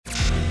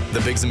The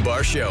Biggs and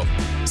Bar Show.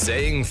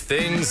 Saying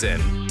things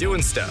and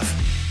doing stuff.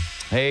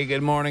 Hey,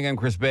 good morning. I'm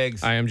Chris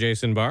Biggs. I am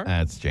Jason Barr.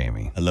 That's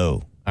Jamie.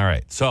 Hello. All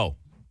right. So,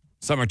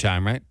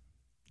 summertime, right?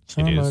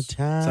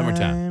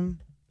 Summertime.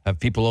 Have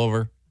people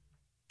over,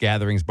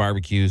 gatherings,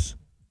 barbecues,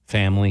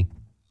 family.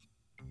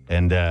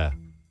 And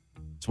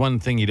it's one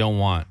thing you don't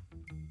want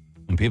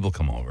when people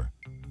come over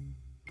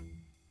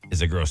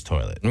is a gross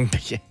toilet. You know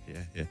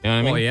what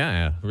I mean? Well,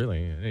 yeah,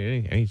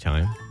 really.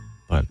 Anytime.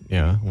 But,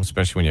 yeah,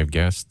 especially when you have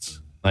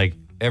guests. Like,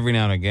 every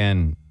now and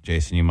again,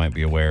 Jason, you might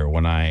be aware,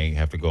 when I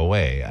have to go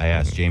away, I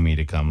ask Jamie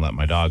to come let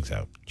my dogs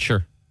out.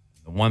 Sure.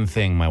 The one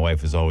thing my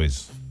wife is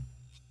always,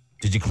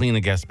 did you clean the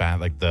guest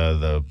bath, like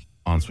the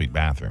ensuite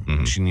bathroom?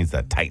 Mm-hmm. She needs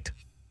that tight,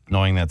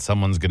 knowing that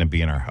someone's going to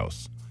be in our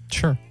house.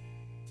 Sure.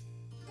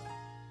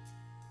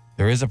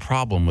 There is a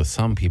problem with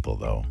some people,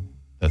 though,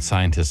 that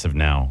scientists have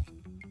now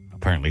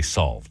apparently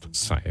solved.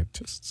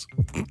 Scientists.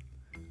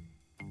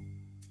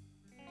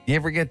 You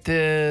ever get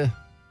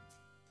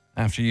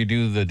after you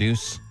do the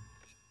deuce,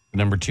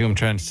 number 2, I'm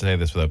trying to say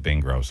this without being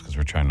gross because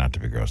we're trying not to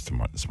be gross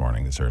this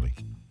morning, this early.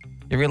 You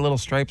ever get little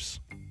stripes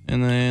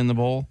in the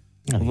bowl?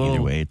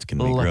 Either way, it's going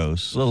to be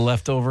gross. A little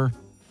leftover?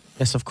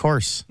 Yes, of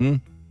course.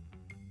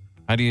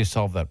 How do you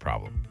solve that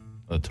problem?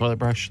 A toilet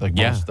brush? Like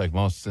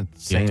most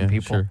sane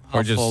people? Sure.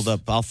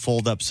 I'll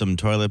fold up some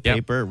toilet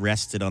paper,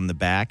 rest it on the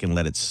back, and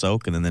let it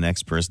soak, and then the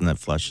next person that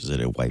flushes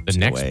it wipes The it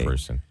next away.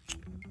 person.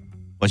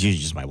 Well, it's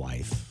usually just my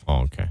wife.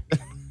 Oh, okay.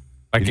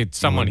 Like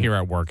someone here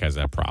at work has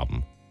that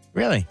problem.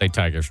 Really? They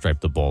tiger stripe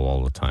the bowl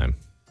all the time.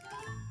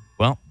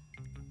 Well,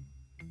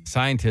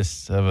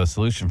 scientists have a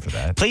solution for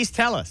that. Please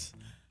tell us.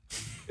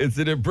 It's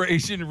an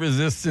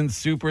abrasion-resistant,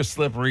 super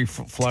slippery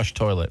flush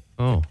toilet.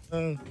 Oh.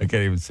 I can't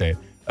even say it.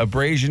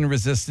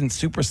 Abrasion-resistant,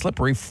 super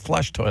slippery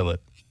flush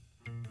toilet.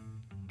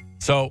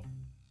 So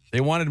they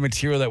wanted a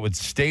material that would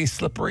stay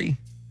slippery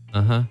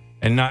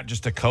and not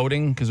just a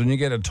coating. Because when you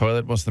get a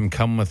toilet, most of them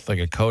come with like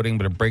a coating,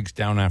 but it breaks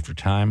down after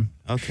time.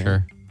 Okay.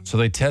 Sure. So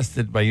they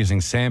tested by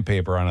using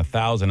sandpaper on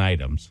 1,000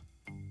 items.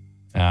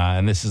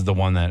 And this is the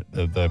one that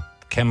the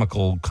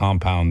chemical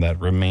compound that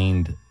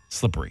remained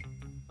slippery.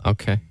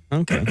 Okay.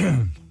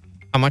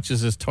 How much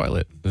is this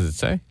toilet? Does it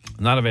say?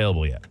 Not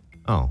available yet.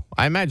 Oh,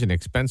 I imagine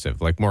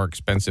expensive, like more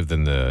expensive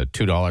than the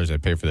 $2 I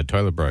pay for the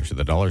toilet brush at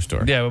the dollar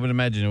store. Yeah, I would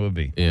imagine it would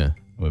be. Yeah.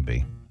 It would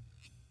be.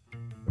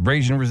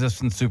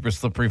 Abrasion-resistant, super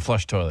slippery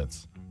flush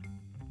toilets.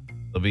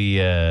 They'll be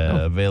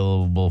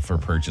available for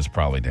purchase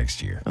probably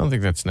next year. I don't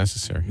think that's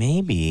necessary.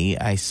 Maybe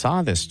I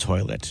saw this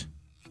toilet.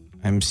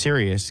 I'm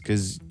serious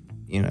because,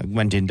 I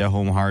went into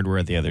Home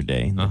Hardware the other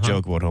day. The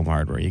joke about Home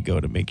Hardware, you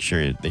go to make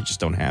sure they just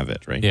don't have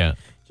it, right? Yeah.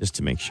 Just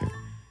to make sure.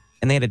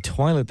 And they had a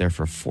toilet there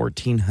for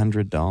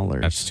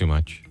 $1,400. That's too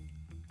much.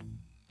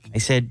 I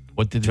said,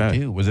 What did it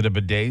do? Was it a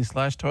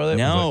bidet/toilet?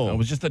 No. It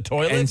was just a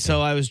toilet? and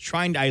so I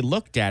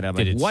looked at it.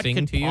 Did Like, it what sing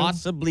could to you?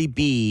 possibly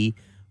be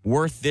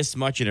worth this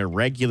much in a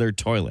regular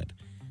toilet?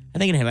 I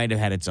think it might have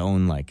had its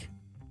own, like,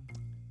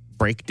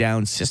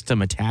 breakdown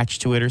system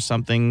attached to it or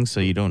something, so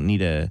you doesn't need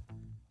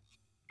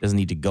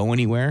to go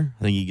anywhere.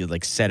 I think you could,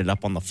 like, set it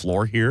up on the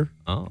floor here.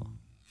 Oh.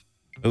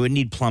 It would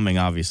need plumbing,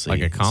 obviously.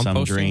 Like a some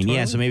composting drain. toilet?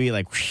 Yeah, so maybe,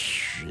 like,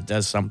 it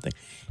does something.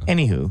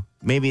 Anywho,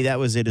 maybe that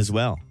was it as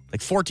well.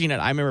 Like,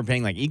 I remember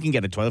paying, like, you can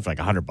get a toilet for, like,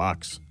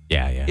 $100.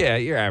 Yeah. Yeah,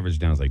 your average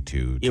now is like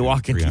You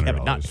walk into $300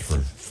 but not for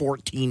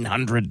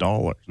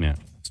 $1,400. yeah.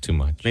 It's too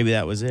much. Maybe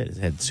that was it. It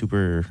had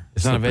super.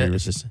 It's not slippery available.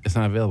 resistant. It's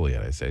not available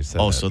yet. I say.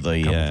 Oh, so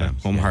the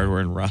Home Hardware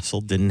in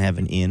Russell didn't have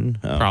an in.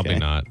 Okay. Probably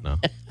not, no.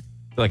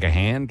 Like a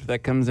hand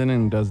that comes in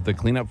and does the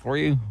cleanup for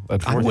you.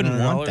 At I wouldn't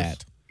 $1,400? want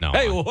that. No.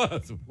 Hey,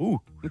 what?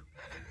 Ooh,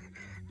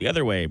 the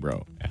other way,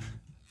 bro.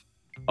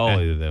 Oh,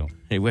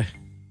 they Hey,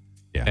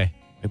 yeah. Hey,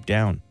 wipe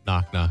down.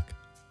 knock.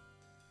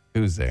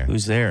 Who's there?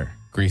 Who's there?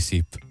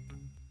 Greasy.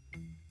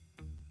 I'm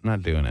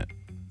not doing it.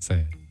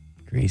 Say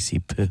Gracie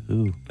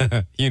Pooh.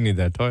 it. You need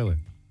that toilet.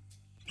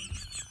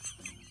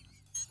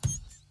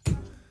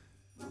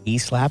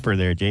 E-slapper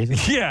there, Jason.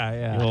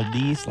 Yeah. The old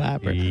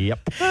E-slapper. Yep.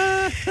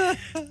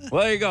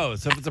 Well, there you go.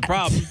 So if it's a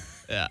problem,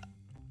 if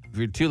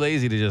you're too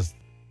lazy to just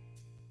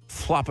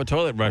flop a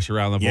toilet brush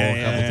around the bowl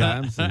a couple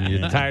times and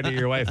you're tired of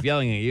your wife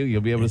yelling at you,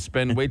 you'll be able to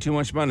spend way too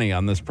much money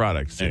on this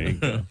product. There you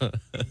go.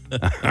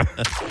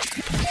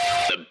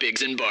 The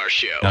Biggs and Bar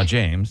Show. Now,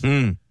 James,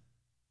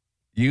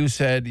 you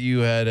said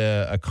you had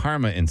a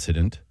karma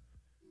incident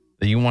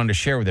that you wanted to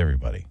share with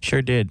everybody.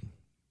 Sure did.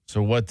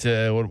 So what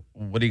do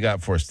you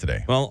got for us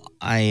today? Well,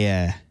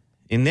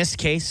 in this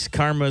case,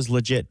 karma's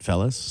legit,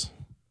 fellas.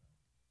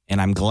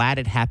 And I'm glad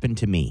it happened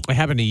to me. What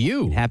happened to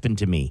you? It happened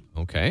to me.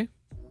 Okay.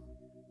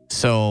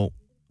 So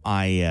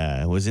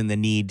I was in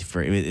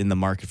the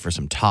market for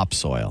some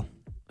topsoil.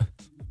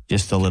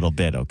 Just a little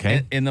bit,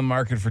 okay? In the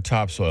market for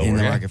topsoil. In the were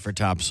you? market for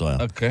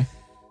topsoil. Okay.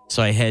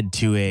 So I head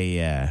to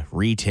a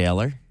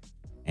retailer,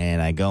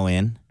 and I go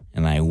in,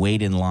 and I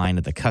wait in line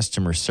at the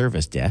customer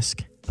service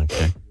desk.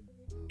 Okay.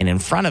 And in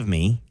front of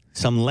me,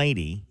 some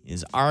lady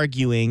is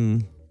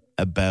arguing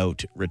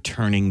about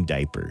returning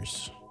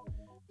diapers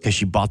because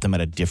she bought them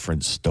at a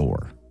different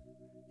store.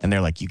 And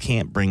they're like, you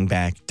can't bring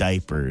back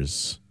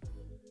diapers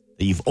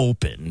that you've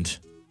opened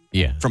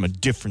from a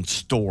different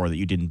store that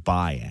you didn't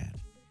buy at.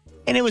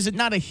 And it wasn't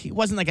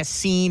like a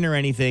scene or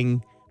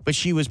anything, but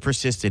she was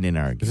persistent in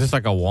arguing. Is this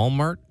like a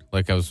Walmart?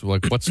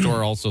 What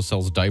store also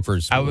sells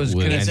diapers? I was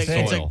going to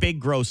say it's a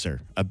big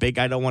grocer. I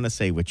don't want to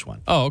say which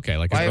one. Oh, okay.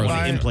 Like a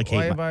grocery.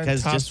 Implicate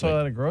because just so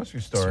at a grocery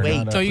store.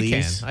 Wait, so you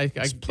can.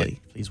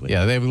 Please wait.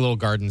 Yeah, they have little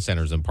garden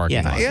centers and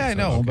parking lots. Yeah, I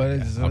know, but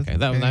it's okay.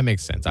 That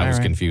makes sense. I was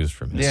confused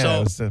from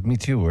this. Yeah, me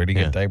too. Where do you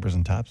get diapers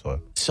and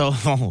topsoil?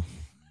 So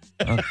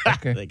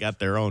okay. They got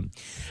their own.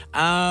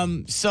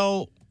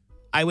 So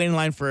I waited in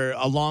line for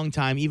a long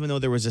time, even though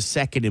there was a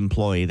second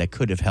employee that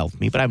could have helped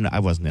me, but I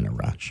wasn't in a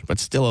rush. But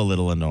still a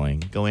little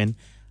annoying. Go in.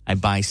 I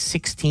buy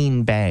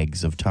 16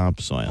 bags of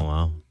topsoil. Oh,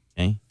 wow.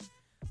 Okay.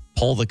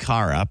 Pull the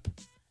car up,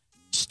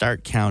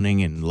 start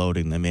counting and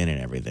loading them in and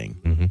everything.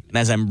 Mm-hmm. And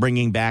as I'm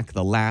bringing back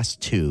the last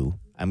 2,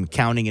 I'm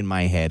counting in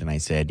my head, and I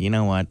said, you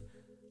know what?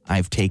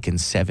 I've taken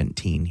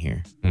 17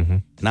 here. Mm-hmm.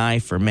 And I,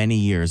 for many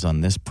years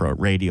on this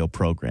radio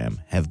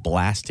program, have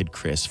blasted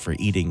Chris for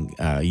eating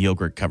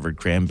yogurt-covered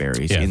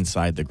cranberries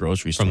inside the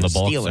grocery store. From the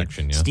bulk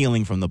section,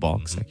 Stealing from the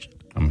bulk section.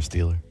 I'm a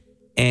stealer.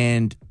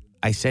 And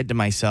I said to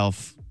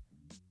myself,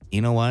 you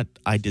know what?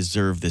 I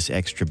deserve this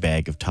extra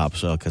bag of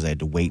topsoil because I had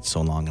to wait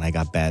so long and I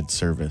got bad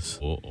service.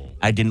 Uh-oh.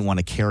 I didn't want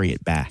to carry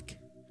it back.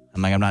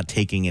 I'm not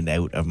taking it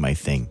out of my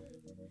thing.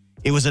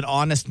 It was an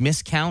honest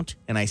miscount,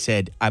 and I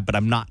said, but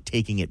I'm not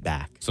taking it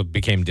back. So it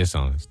became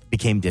dishonest.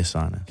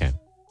 Okay.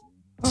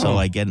 So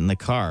I get in the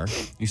car.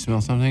 You smell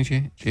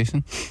something,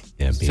 Jason?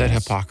 Yeah. Is that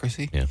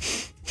hypocrisy? Yeah.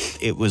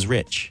 It was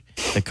rich.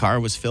 The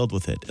car was filled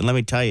with it. And let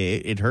me tell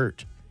you, it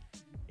hurt.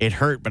 It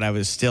hurt, but I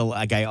was still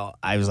like,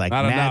 I was like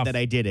mad that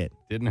I did it.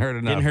 Didn't hurt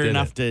enough. Didn't hurt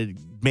enough to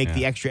make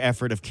the extra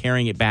effort of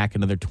carrying it back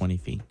another 20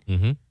 feet.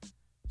 Mm-hmm.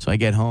 So I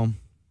get home,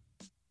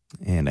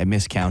 and I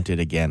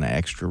miscounted again. I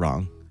extra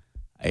wrong.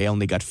 I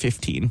only got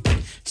 15,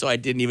 so I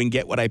didn't even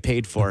get what I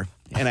paid for.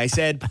 And I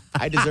said,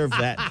 I deserved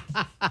that.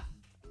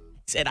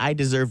 I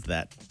deserved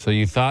that. So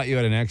you thought you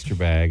had an extra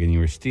bag and you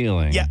were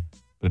stealing. Yeah.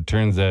 But it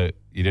turns out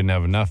you didn't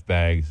have enough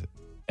bags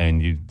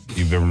and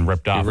you've been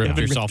ripped off. You ripped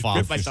yourself off.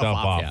 Ripped myself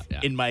off.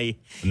 Yeah. In my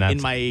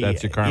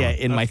that's your karma. Yeah,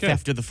 in that's my good.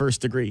 theft of the first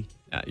degree.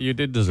 Yeah, you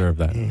did deserve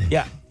that.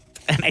 Yeah.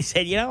 And I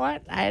said, you know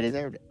what? I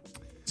deserved it.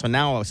 So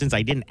now, since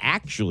I didn't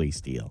actually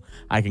steal,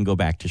 I can go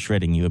back to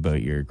shredding you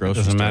about your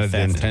grocery store Doesn't matter.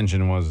 theft. The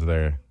intention was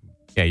there.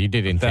 Yeah, you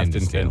did intend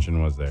Theft to steal.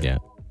 intention was there. Yeah.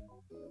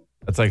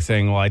 That's like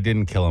saying, well, I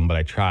didn't kill him, but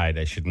I tried.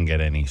 I shouldn't get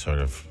any sort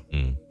of...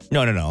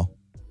 No.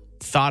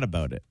 Thought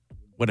about it.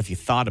 What if you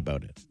thought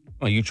about it?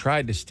 Well, you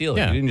tried to steal it.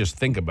 Yeah. You didn't just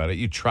think about it.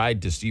 You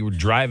tried to. You were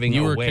driving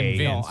You were away.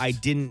 convinced. No, I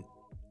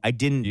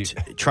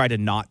didn't try to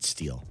not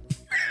steal.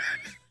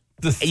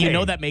 The You know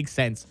same. that makes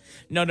sense.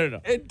 No.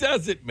 It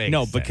doesn't make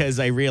No, sense. because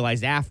I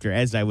realized after,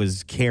 as I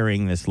was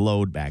carrying this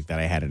load back, that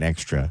I had an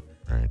extra.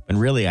 Right.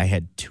 And really, I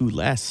had 2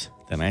 less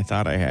than I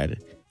thought I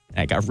had.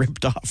 I got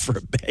ripped off for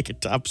a bag of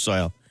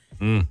topsoil.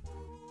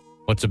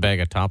 What's a bag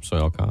of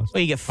topsoil cost?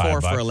 Well, you get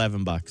 4 for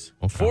 $5. $11.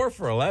 Okay. 4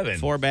 for 11.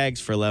 4 bags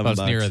for $11. Well,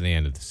 it's near the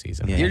end of the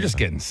season. Yeah. You're just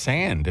getting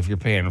sand if you're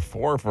paying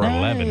 4 for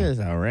 11. It's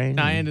all right.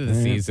 Nah, end of the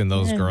season,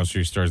 those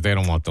grocery stores, they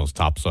don't want those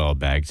topsoil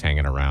bags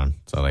hanging around,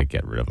 so they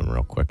get rid of them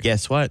real quick.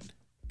 Guess what?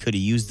 Could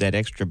have used that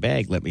extra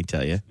bag, let me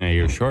tell you. Yeah,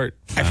 you're short.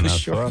 I was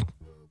short.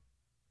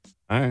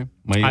 All right.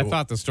 Well, I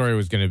thought the story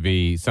was going to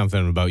be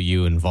something about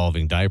you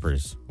involving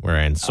diapers,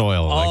 wherein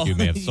soil, like you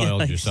may have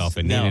soiled yourself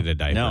and needed a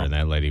diaper, and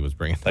that lady was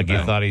bringing Like them you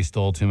back. thought he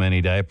stole too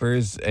many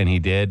diapers, and he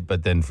did,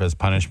 but then for his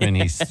punishment,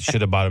 he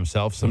should have bought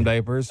himself some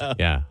diapers.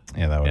 Yeah.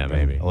 Yeah, that would Yeah, be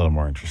maybe. a little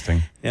more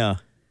interesting. Yeah.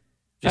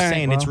 Just All right,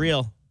 saying, it's well.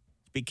 real.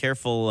 Be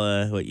careful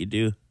what you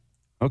do.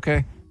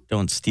 Okay.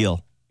 Don't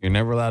steal. You're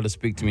never allowed to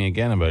speak to me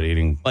again about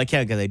eating Well, I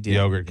can't because I did.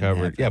 yogurt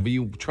covered. Yeah, but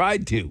you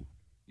tried to.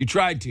 You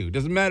tried to.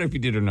 Doesn't matter if you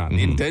did or not.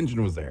 The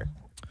intention was there.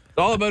 It's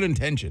all about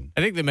intention.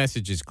 I think the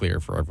message is clear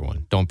for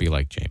everyone. Don't be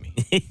like Jamie.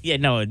 Yeah,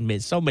 no, in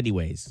so many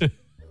ways.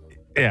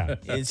 Yeah.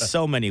 In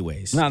so many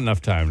ways. Not enough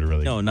time to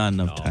really Not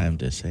enough time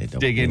to say don't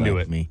dig be into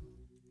like it. me.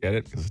 Get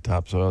it? Because the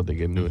topsoil,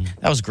 dig into it.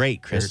 That was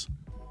great, Chris.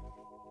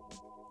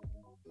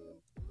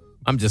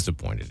 I'm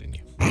disappointed in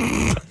you.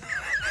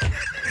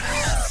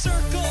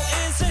 Circle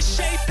is a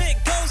shape, it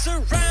goes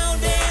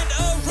around and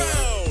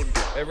around.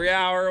 Every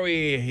hour,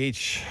 we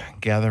each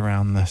gather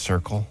around the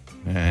circle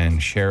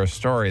and share a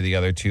story the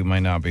other two might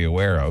not be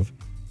aware of.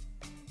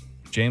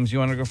 James, you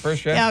want to go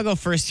first, Jeff? Yeah, I'll go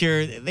first here.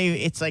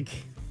 It's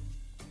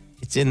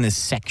in this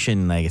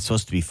section, like it's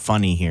supposed to be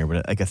funny here,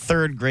 but like a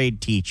 3rd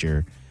grade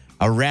teacher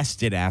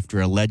arrested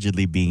after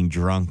allegedly being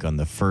drunk on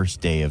the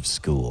first day of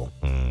school.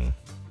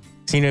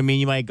 See what I mean?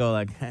 You might go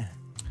like,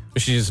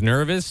 Was she just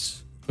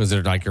nervous? Was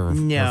it like her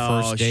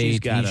first day she's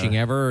got teaching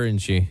ever?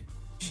 And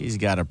she's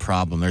got a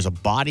problem. There's a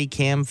body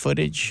cam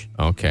footage.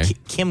 Okay.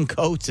 Kim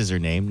Coates is her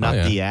name, not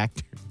yeah. the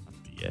actor,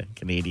 the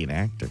Canadian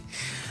actor.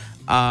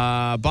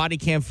 Body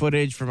cam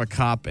footage from a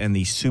cop and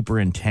the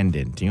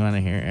superintendent. Do you want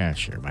to hear? Yeah,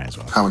 sure, might as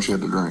well. How much you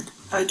had to drink?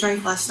 I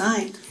drank last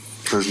night.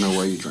 There's no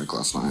way you drank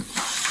last night.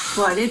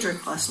 Well, I did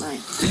drink last night.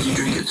 Did you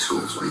drink at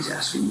school? Is what he's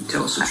asking.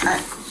 Tell us the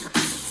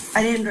truth.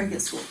 I didn't drink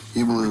at school.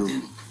 You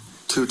blew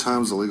 2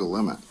 times the legal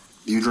limit.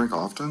 Do you drink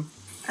often?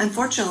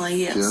 Unfortunately,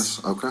 yes.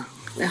 Yes. Okay.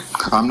 Yeah.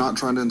 I'm not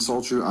trying to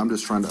insult you. I'm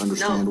just trying to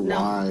understand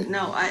why.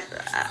 No,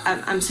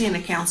 I'm seeing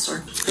a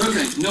counselor.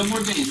 Okay, no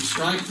more games,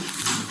 right?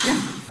 Yeah.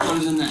 What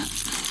is in that?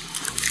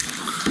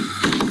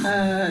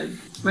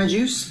 My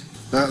juice.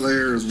 That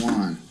there is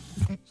wine.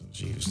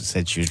 She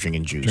said she was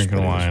drinking juice. Drinking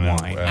but it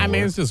was wine. I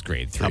mean, it's just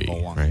grade 3, Cup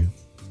of wine. right?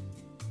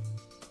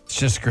 It's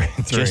just grade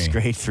 3. Just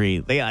grade 3.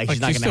 She's Like, not you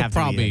going to still have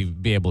probably to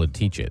be able to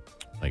teach it.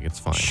 Like, it's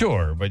fine.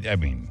 Sure, but I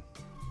mean,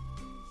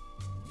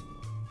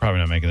 probably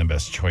not making the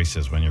best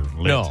choices when you're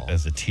lit No.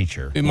 as a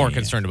teacher. Be more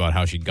concerned about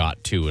how she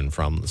got to and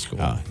from the school.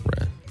 Right.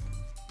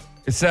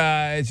 It's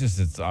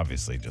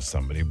obviously just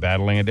somebody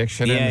battling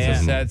addiction, and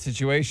it's a sad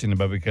situation.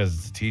 But because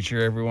it's a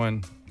teacher,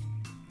 everyone.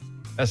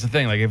 That's the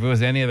thing. Like, if it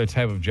was any other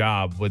type of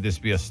job, would this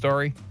be a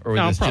story, or would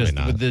No, this probably just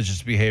not. would this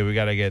just be, hey, we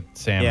got to get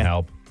Sam Yeah.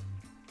 help.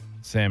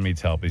 Sam needs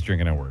help. He's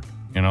drinking at work.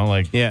 You know,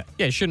 like Yeah.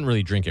 Yeah, you shouldn't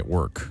really drink at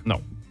work.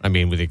 no. I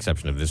mean, with the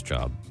exception of this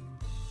job.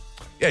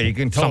 Yeah, you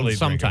can totally. drink at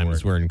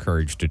Sometimes work. we're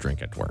encouraged to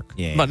drink at work.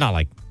 Yeah. But not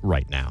like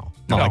right now.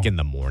 Not No. like in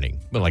the morning,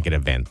 but like at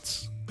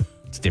events.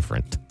 It's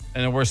different.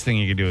 And the worst thing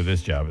you could do with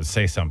this job is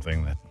say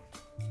something that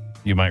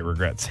you might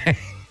regret saying.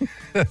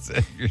 That's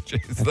it.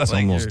 It's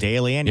almost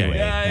daily anyway.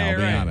 Yeah, I'll you're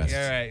be right. honest.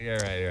 You're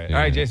right. All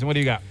right, Jason, what do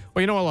you got?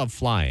 Well, you know, I love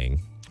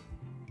flying.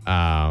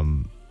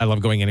 I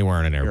love going anywhere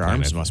on an airplane. Your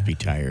arms must be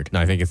tired. No,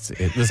 I think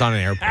it's on an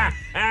airplane.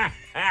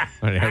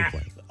 On an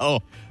airplane.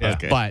 Oh, Yeah.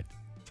 okay. But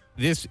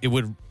it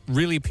would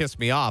really piss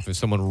me off if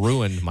someone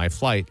ruined my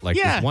flight. Like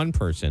Yeah. this one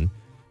person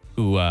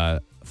who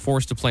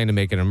forced a plane to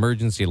make an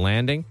emergency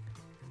landing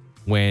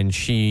when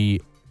she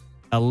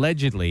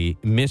allegedly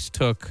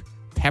mistook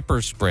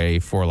pepper spray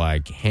for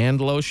like hand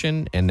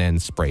lotion and then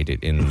sprayed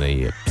it in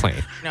the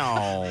plane.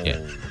 No.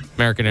 Yeah.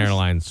 American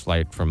Airlines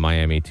flight from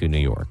Miami to New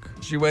York.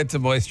 She went to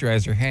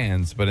moisturize her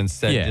hands, but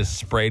instead just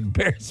sprayed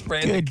bear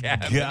spray in the Good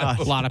cabin. God.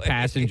 A lot of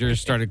passengers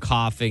started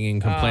coughing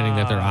and complaining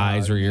that their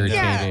eyes were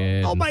irritated.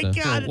 Yeah. Oh, and my stuff.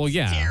 God, Well, it's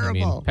yeah. I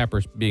mean,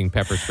 terrible. being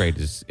pepper sprayed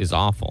is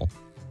awful.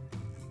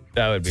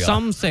 That would be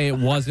Some say it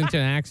wasn't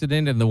an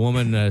accident, and the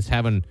woman is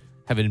having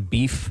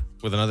beef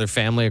with another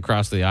family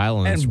across the aisle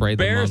and, And sprayed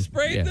them. bear on-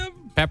 sprayed yeah. them?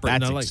 Pepper,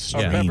 That's no, like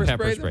extreme. pepper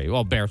Pepper spray. sprayed them?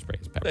 Well, bear spray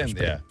is pepper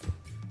spray. Yeah.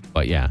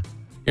 But yeah,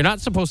 you're not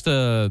supposed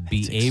to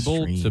be That's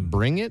able to extreme.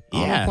 bring it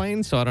on Yeah. a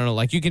plane. So I don't know.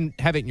 Like you can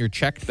have it in your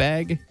checked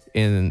bag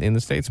in the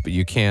States, but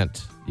you can't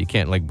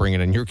like bring it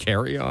in your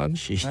carry-on.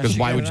 Because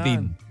why would you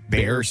need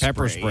bear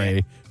pepper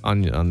spray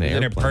on the in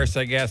airplane? her purse,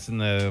 I guess,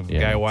 and the Yeah.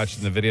 guy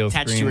watching the video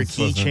Attached to screen her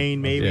wasn't- keychain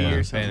maybe yeah,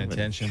 or something. paying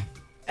attention.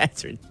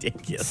 That's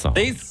ridiculous. So,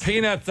 These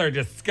peanuts are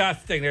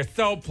disgusting. They're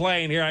so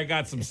plain. Here, I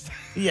got some.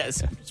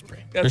 Yes.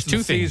 Spray. there's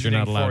two things you're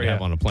not allowed to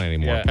have on a plane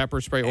anymore: Yeah. pepper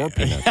spray or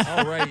peanuts.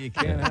 Oh, right. You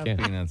can't have can't.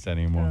 peanuts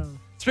anymore.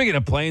 Speaking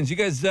of planes, you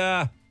guys,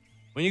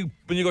 when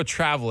you go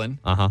traveling,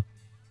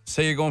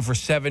 say you're going for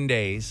 7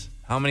 days,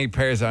 how many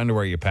pairs of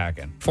underwear are you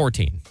packing?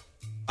 14.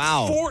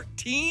 Wow.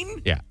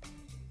 14? Yeah.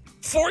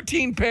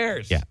 14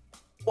 pairs? Yeah.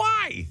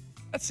 Why?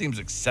 That seems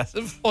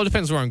excessive. Well, it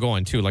depends where I'm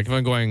going to. Like if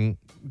I'm going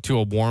to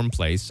a warm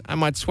place, I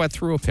might sweat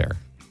through a pair.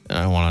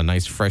 I want a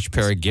nice fresh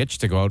pair of Gitch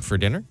to go out for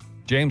dinner.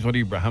 James, how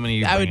many are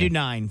you I would do bringing?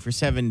 9 for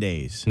 7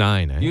 days.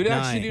 9. Eh? You'd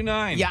actually do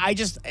 9. Yeah,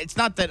 it's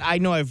not that I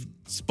know I've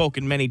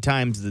spoken many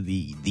times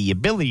the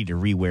ability to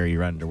rewear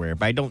your underwear,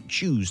 but I don't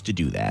choose to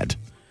do that.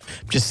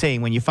 I'm just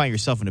saying when you find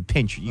yourself in a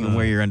pinch, you can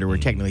wear your underwear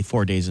technically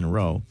 4 days in a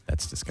row.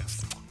 That's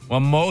disgusting. Well,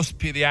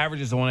 the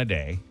average is one a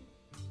day.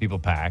 People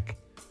pack.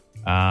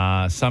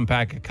 Some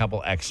pack a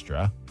couple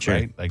extra. Sure.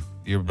 Right? Like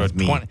you're about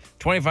That's me.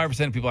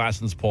 25% of people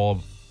asking this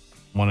poll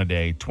one a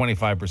day.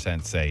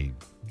 25% say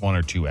 1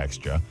 or 2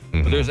 extra.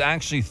 But there's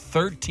actually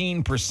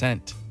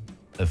 13%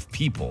 of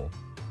people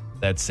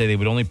that say they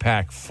would only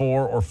pack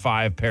 4 or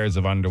 5 pairs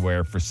of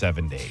underwear for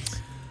 7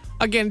 days.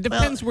 Again, it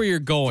depends where you're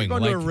going.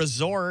 Going like, to a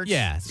resort.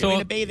 Yeah, So so-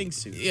 in a bathing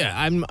suit. yeah,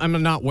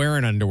 I'm not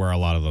wearing underwear a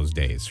lot of those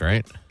days,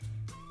 right?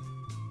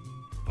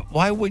 But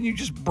why wouldn't you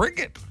just bring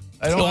it?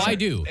 I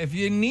do. If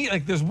you need,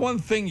 there's one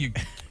thing you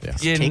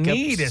Take up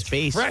need is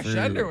space fresh for-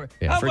 underwear.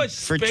 yeah. How For- much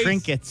for space,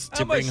 trinkets to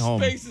how bring much home.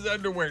 space is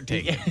underwear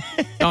taking?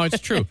 No, it's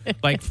true.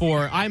 Like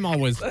I'm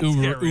always Let's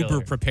get real uber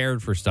here.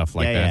 prepared for stuff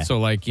like Yeah, that. yeah. So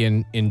like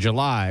in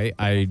July,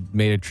 I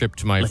made a trip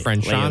to my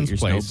friend lay out Sean's your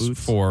snow place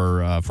boots?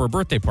 for a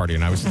birthday party,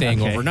 and I was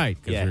staying Okay.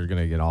 overnight because Yeah. we were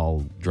gonna get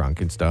all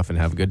drunk and stuff and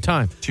have a good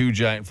time. 2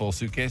 giant full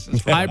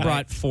suitcases. I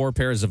brought 4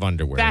 pairs of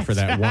underwear for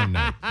that one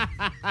night.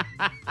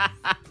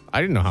 I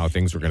didn't know how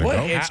things were going to What?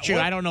 go. It's true.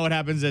 I don't know what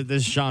happens at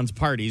this Sean's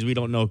parties. We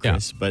don't know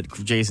Chris, but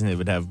Jason it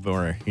would have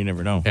more. You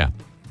never know. Yeah.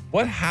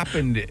 What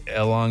happened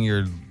along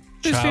your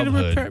Just need to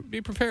childhood? be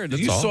prepared. Did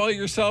That's you all. soil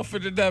yourself or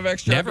did have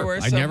extra Never. underwear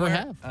I never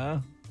somewhere?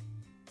 have.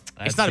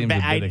 It's not a bit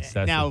bad.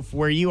 excessive. Now,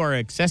 where you are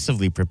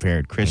excessively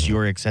prepared, Chris, you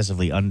are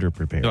excessively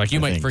underprepared. Like you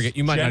for might things. forget.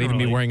 You might not even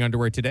be Generally. wearing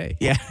underwear today.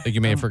 Yeah. Like you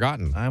may have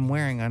forgotten. I'm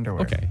wearing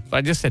underwear. Okay. But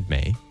I just said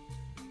may.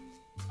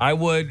 I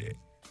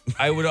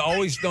would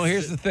always. No,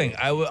 here's the thing.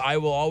 I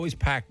will always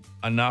pack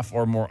enough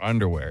or more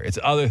underwear. It's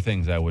other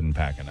things I wouldn't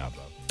pack enough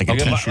of. Like a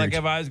if t-shirt.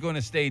 if I was going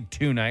to stay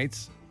 2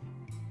 nights,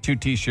 2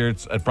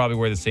 t-shirts, I'd probably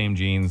wear the same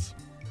jeans.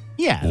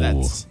 Yeah,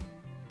 that's.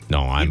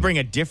 No, You bring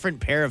a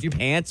different pair of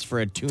pants for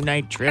a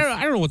 2-night trip.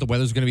 I don't know what the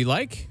weather's going to be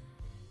like.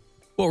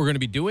 What we're going to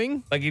be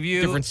doing. Like if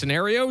you Different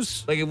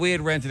scenarios. Like if we had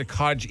rented a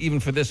cottage even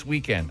for this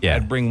weekend, Yeah.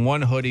 I'd bring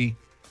 1 hoodie,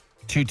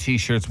 2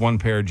 t-shirts, 1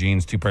 pair of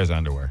jeans, 2 pairs of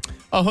underwear,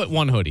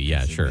 One hoodie.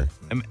 Yeah, sure.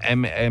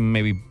 and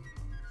maybe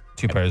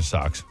 2 pairs of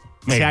socks.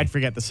 Maybe. See, I'd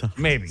forget the song.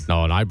 Maybe.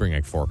 No, and I bring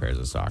like 4 pairs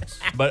of socks.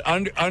 But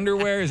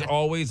underwear is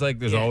always like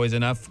there's always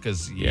enough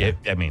because Yeah.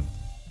 I mean,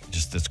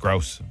 just it's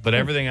gross. But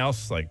everything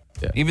else, like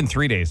even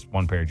 3 days,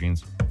 1 pair of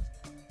jeans.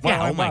 Yeah,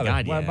 Why oh my bother?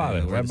 God. Why Yeah. bother?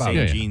 Wear Why the bother? same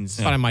Yeah. jeans.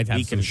 But I might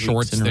have some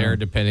shorts there,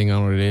 depending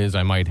on what it is.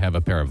 I might have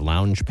a pair of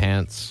lounge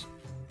pants.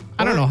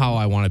 I don't know how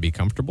I want to be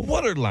comfortable.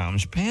 What are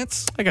lounge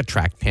pants? Like a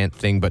track pant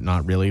thing, but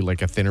not really,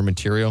 like a thinner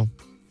material.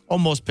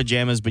 Almost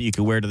pajamas, but you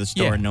could wear to the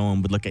store Yeah. and no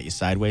one would look at you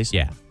sideways.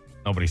 Yeah.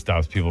 Nobody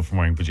stops people from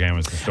wearing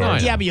pajamas to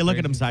stores. Oh, Yeah, but you look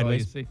at them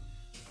sideways. You see?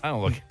 I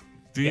don't look.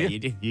 Do you? Yeah, you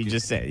do. You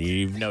just said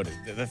you've noticed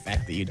the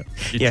fact that you don't.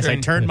 You Yes, I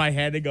turn- turned my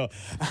head and go,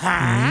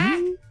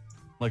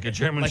 Like a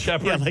German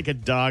shepherd? yeah, like a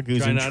dog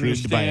who's Trying to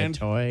intrigued by a understand.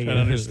 toy. Trying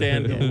to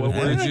understand what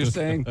words you're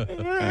saying.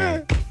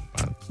 But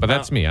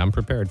that's me. I'm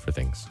prepared for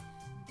things.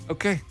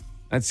 Okay.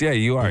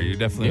 You are. You're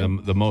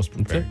definitely the most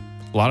prepared.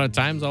 A lot of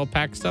times I'll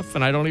pack stuff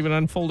and I don't even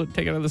unfold it,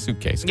 take it out of the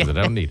suitcase because I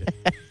don't need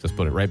it. Just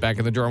put it right back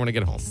in the drawer when I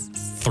get home.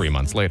 3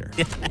 months later.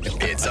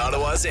 It's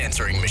Ottawa's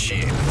answering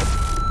machine.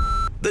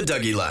 The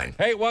Dougie Line.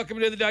 Hey, welcome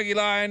to the Dougie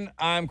Line.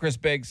 I'm Chris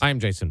Biggs. I'm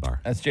Jason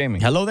Barr. That's Jamie.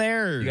 Hello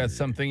there. You got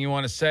something you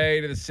want to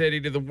say to the city,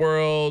 to the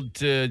world,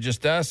 to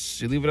just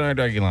us? You leave it on our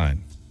Dougie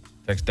Line.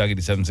 Text Dougie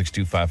to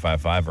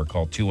 762-555 or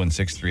call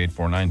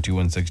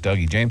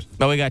 216-3849-216-DOUGIE. James?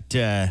 Well, we got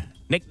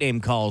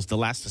nickname calls to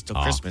last us till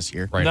Christmas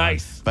here. Right.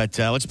 Nice. But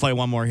let's play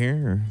one more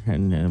here.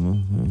 Pretty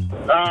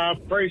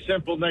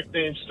simple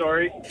nickname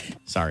story.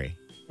 Sorry.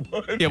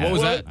 Yeah, what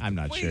was that? I'm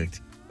not sure.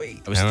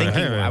 Wait.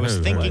 I was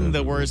thinking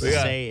the words to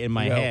say in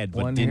my head,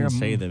 but didn't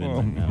say them in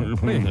my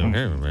mouth.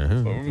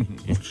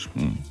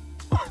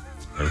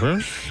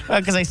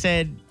 Because I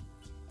said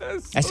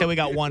we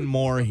got one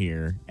more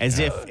here, as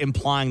if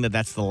implying that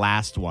that's the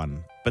last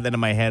one. But then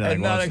in my head, I'm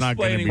And like, well, not it's not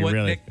going to explaining be what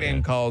really.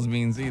 nickname calls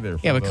means either.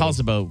 Yeah, but for calls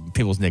about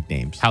people's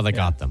nicknames, How they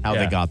got them. how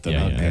they got them,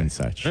 Yeah, and, yeah. and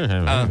such. those.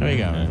 There you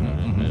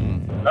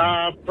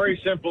go. Pretty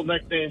simple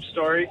nickname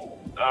story.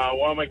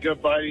 One of my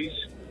good buddies,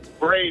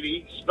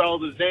 Brady,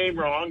 spelled his name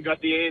wrong, got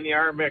the A and the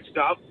R mixed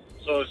up,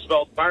 so it's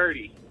spelled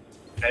Barty.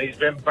 And he's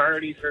been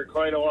Barty for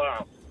quite a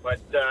while. But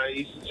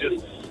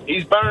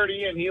he's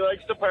Barty and he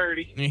likes to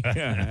party.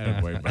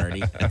 Boy,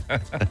 Barty.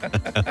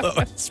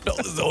 Spelled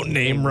his own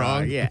name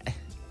wrong. Yeah.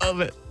 Love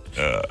it.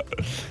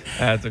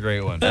 That's a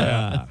great one.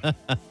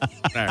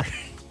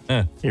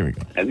 Here we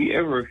go. Have you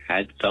ever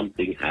had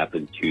something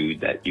happen to you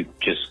that you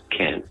just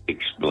can't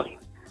explain?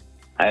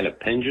 I had a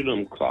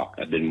pendulum clock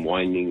I've been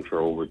winding for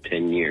over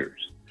 10 years.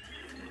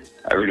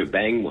 I heard a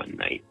bang one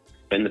night,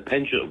 and the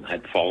pendulum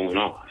had fallen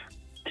off.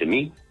 To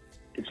me,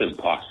 it's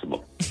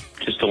impossible.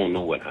 Just don't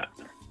know what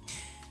happened.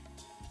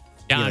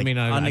 Yeah, Like I mean,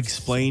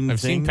 unexplained I've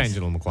seen things?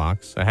 pendulum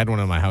clocks. I had one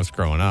in my house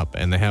growing up,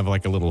 and they have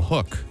like a little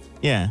hook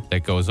Yeah.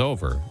 that goes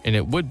over, and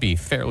it would be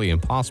fairly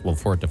impossible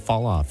for it to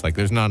fall off. Like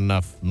there's not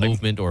enough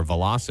movement or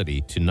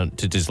velocity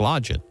to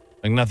dislodge it.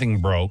 Like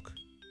nothing broke.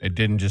 It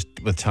didn't just,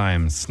 with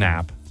time,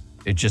 snap.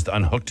 It just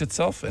unhooked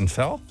itself and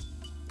fell?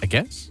 I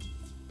guess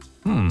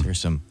There's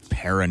some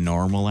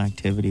paranormal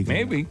activity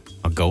going on. Maybe.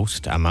 a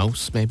ghost, a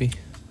mouse, maybe.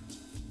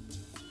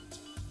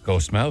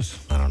 Ghost mouse.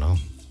 I don't know.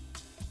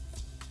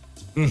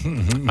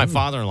 My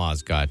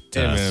father-in-law's got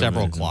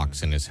several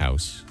clocks in his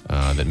house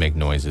that make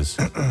noises,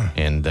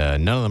 and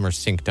none of them are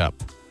synced up.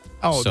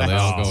 Oh, so they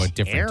all go at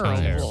different times.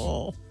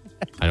 terrible.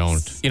 I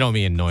don't, you know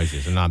me in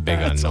noises. I'm not big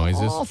on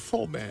noises.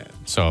 Awful, man.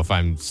 So if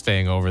I'm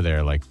staying over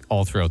there, like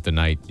all throughout the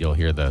night, you'll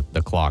hear the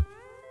clock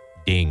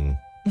ding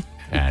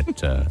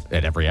at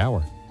every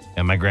hour.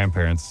 And my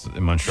grandparents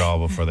in Montreal,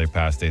 before they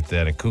passed, they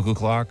had a cuckoo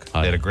clock.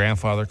 They had a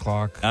grandfather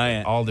clock. Oh,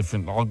 yeah. All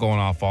different, all going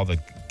off all the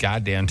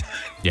goddamn time.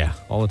 Yeah,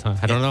 all the time.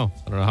 I don't know.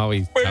 I don't know how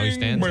he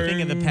stands. Thing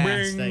in the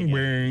past, I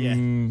get. Yeah.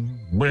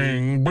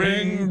 Bring,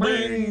 bring,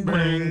 bring,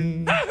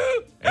 bring.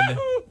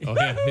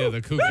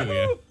 The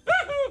cuckoo.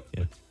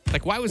 Yeah.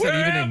 Like, why was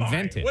that even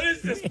invented? What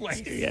is this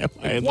place? Yeah.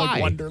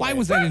 Why? Why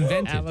was that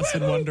invented? Alice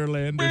in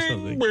Wonderland or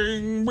something?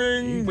 Bring,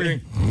 bring,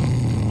 bring.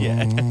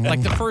 Yeah.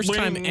 Like the first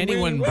time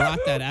anyone brought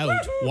that out,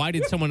 why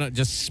did someone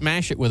just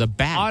smash it with a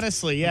bat?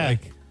 Honestly, yeah.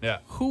 Yeah.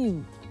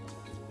 Who?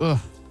 Ugh.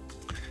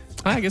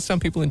 I guess some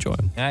people enjoy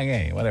them.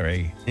 Okay, whatever.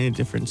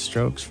 Different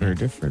strokes for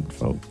different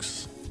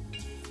folks.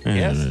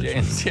 Yes,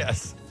 James,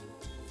 yes.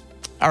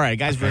 All right,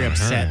 guy's very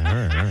upset.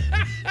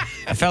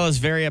 A fella's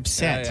very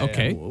upset. Yeah, yeah,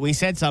 Okay. We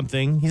said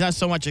something. He's not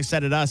so much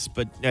upset at us,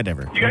 but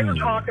whatever. You guys are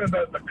talking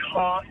about the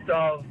cost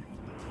of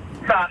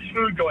fast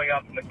food going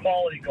up and the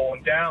quality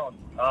going down.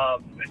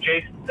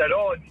 Jason said,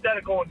 instead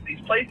of going to these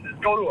places,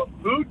 go to a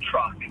food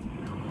truck.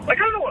 Like,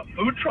 I don't know what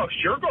food trucks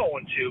you're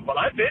going to, but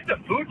I've been to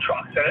food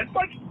trucks, and it's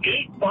like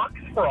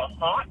 $8 for a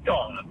hot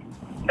dog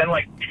and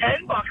like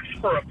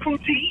 $10 for a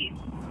poutine.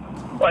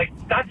 Like,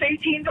 that's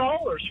 $18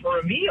 for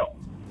a meal.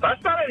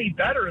 That's not any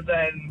better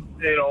than,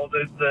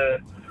 the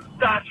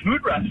fast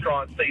food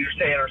restaurants that you're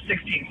saying are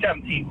 16,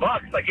 17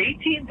 bucks. Like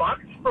 18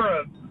 bucks for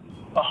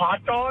a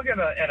hot dog and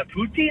a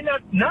poutine?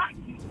 That's nuts.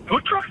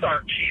 Food trucks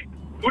aren't cheap.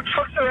 Food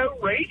trucks are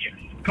outrageous.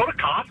 Go to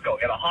Costco,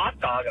 get a hot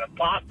dog and a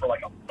pot for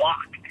like $1.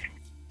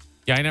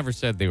 Yeah, I never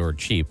said they were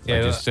cheap. Yeah,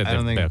 I just said I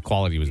don't that think- the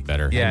quality was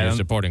better. Yeah, I and you're don't-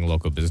 supporting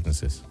local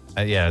businesses.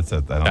 Yeah, that's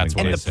what That's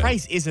what And I the said.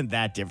 price isn't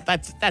that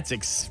different. That's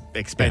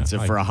expensive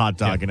Yeah, for a hot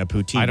dog and a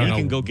poutine. I don't you know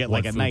can go get what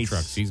like a food nice.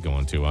 trucks he's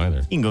going to either.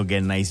 You can go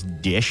get a nice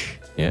dish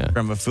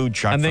from a food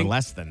truck I for think-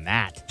 less than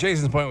that.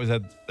 Jason's point was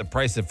that the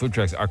price of food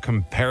trucks are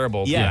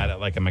comparable to Yeah. that at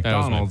like a was my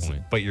McDonald's,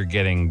 point. but you're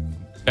getting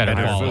Better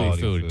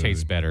quality food,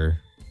 tastes better.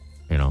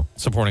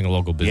 Supporting a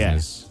local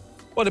business.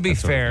 Well, to be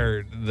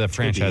fair, the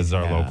franchises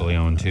are locally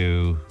owned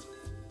too.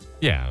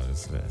 Yeah.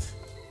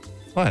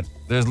 What?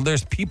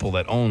 There's people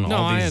that own No,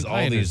 all I these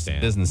understand.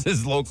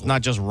 businesses locally. It's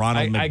not just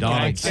Ronald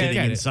McDonald sitting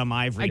in some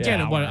ivory I get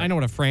it. tower. I know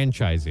what a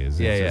franchise is.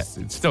 Yeah,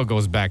 It still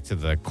goes back to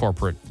the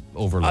corporate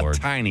overlord. A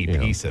tiny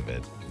piece of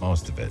it,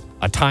 most of it.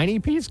 A tiny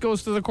piece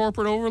goes to the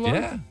corporate overlord?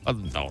 Yeah.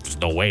 No, there's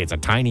no way it's a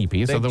tiny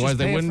piece. Otherwise, just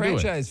they pay wouldn't a do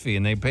it. franchise fee,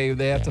 and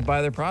they have to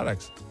buy their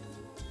products.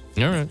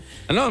 All right.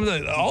 I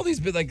know all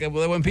these like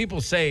when people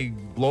say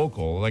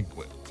local, like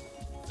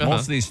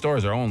most of these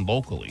stores are owned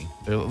locally.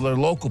 They're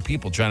local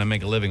people trying to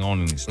make a living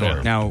owning these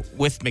stores. Now,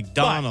 with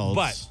McDonald's,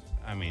 but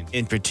I mean,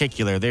 in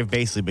particular, they've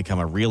basically become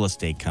a real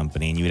estate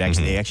company, and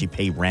they actually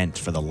pay rent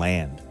for the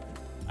land,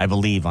 I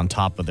believe, on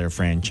top of their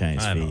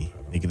franchise fee.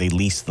 They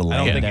lease the I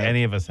land. don't think out.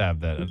 any of us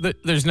have that.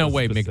 There's no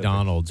way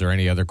McDonald's or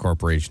any other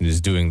corporation is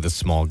doing the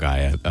small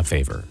guy a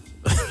favor.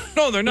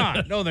 No, they're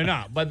not. No, they're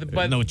not.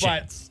 But no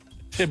chance.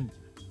 To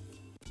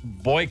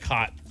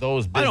boycott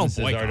those I don't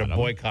businesses boycott are to them.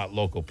 boycott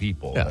local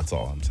people. Yeah. That's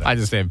all I'm saying. I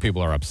just say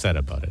people are upset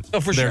about it. Oh,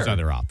 for There's sure.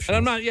 other options.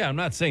 And I'm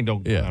not saying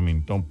don't. Yeah. I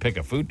mean, don't pick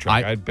a food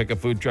truck. I'd pick a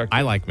food truck.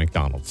 I like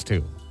McDonald's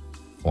too,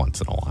 once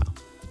in a while.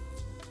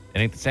 It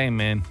ain't the same,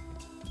 man.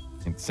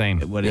 Ain't the same.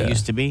 What it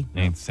used to be? It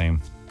ain't the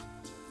same.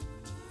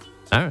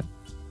 All right.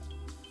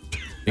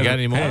 You got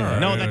any more?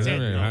 No, that's it.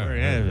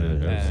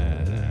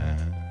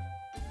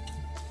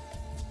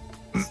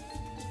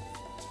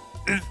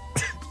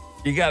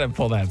 You got to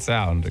pull that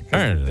sound.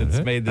 'Cause It's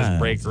made this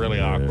break really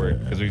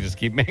awkward because we just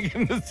keep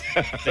making this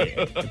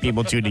sound.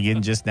 People tuning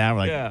in just now are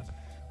like, Yeah.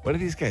 What are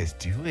these guys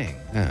doing?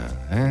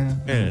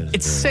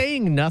 It's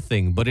saying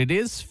nothing, but it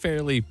is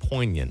fairly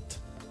poignant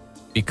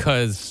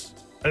because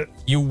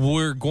you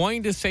were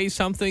going to say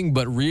something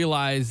but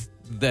realized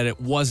that it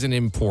wasn't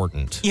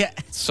important. yeah.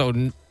 So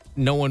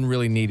no one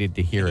really needed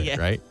to hear it, Yeah.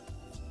 right?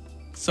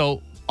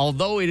 So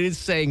although it is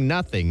saying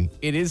nothing,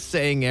 it is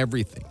saying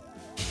everything.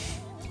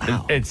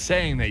 It's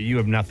saying that you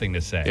have nothing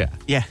to say. Yeah.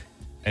 Yeah.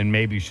 And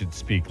maybe should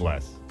speak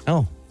less.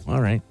 Oh,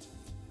 all right.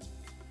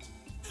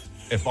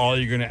 If all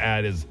you're going to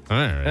add is to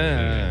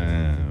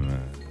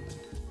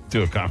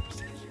a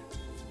conversation.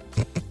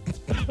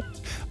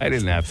 I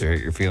didn't have to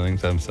hurt your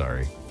feelings. I'm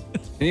sorry.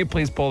 Can you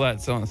please pull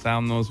that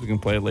sound those? We can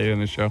play it later in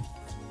the show.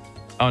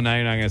 Oh, now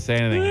you're not going to say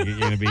anything. You're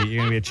going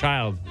to be a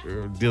child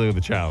dealing with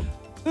a child.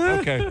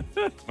 Okay.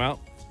 Well.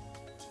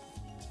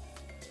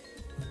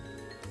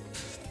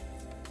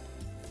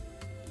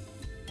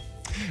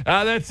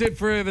 That's it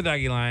for the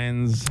Dougie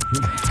Lines.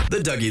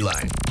 The Dougie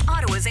Line.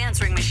 Ottawa's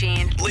answering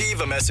machine.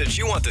 Leave a message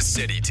you want the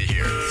city to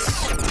hear.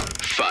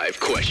 5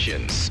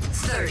 questions.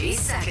 30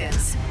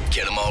 seconds.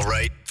 Get them all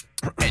right,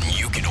 and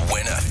you could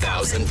win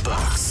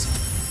 $1,000.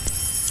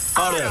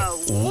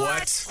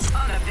 What?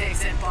 On the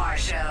Biggs and Bar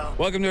Show.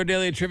 Welcome to our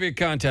daily trivia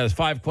contest.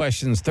 5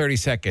 questions, 30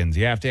 seconds.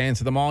 You have to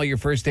answer them all. Your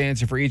first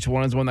answer for each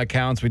one is one that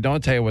counts. We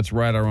don't tell you what's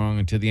right or wrong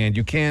until the end.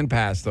 You can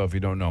pass, though, if you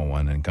don't know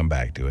one and come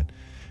back to it.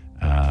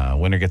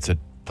 Winner gets a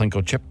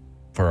Plinko chip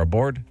for our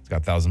board. It's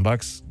got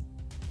 $1,000.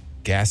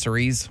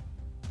 Gasseries,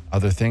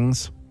 other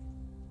things.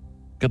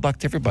 Good luck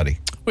to everybody.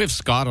 We have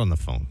Scott on the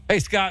phone. Hey,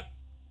 Scott.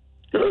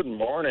 Good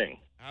morning.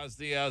 How's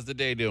the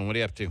day doing? What are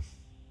you up to?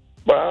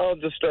 Well,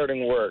 just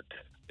starting work.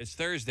 It's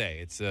Thursday.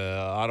 It's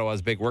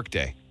Ottawa's big work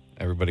day.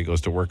 Everybody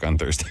goes to work on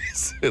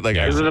Thursdays.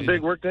 Is it a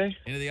big work day?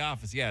 Into the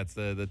office. Yeah, it's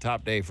the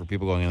top day for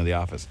people going into the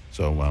office.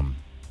 So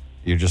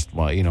you're just,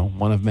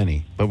 one of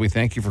many. But we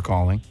thank you for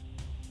calling.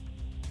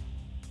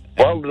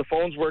 Well, the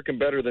phone's working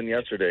better than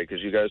yesterday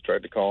because you guys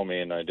tried to call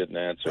me and I didn't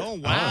answer. Oh,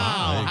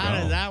 wow.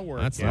 How did that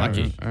work? That's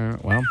lucky.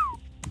 Well,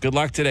 good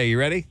luck today. You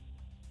ready?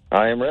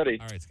 I am ready.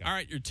 All right, Scott. All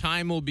right, your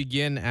time will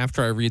begin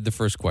after I read the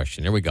first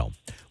question. Here we go.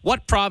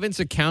 What province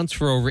accounts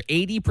for over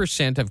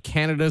 80% of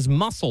Canada's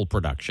mussel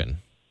production?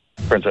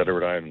 Prince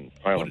Edward Island.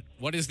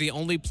 What is the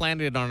only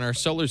planet on our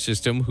solar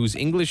system whose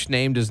English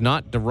name does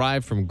not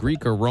derive from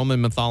Greek or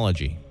Roman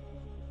mythology?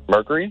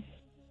 Mercury?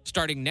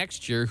 Starting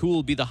next year, who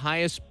will be the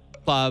highest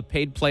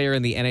paid player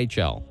in the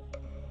NHL?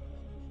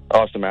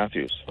 Austin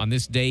Matthews. On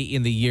this day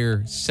in the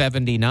year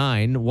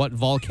 79, what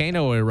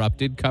volcano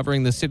erupted,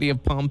 covering the city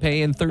of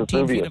Pompeii in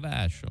 13 feet of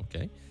ash?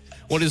 Okay.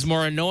 What is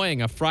more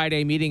annoying, a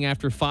Friday meeting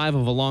after 5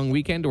 of a long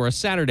weekend or a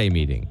Saturday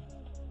meeting?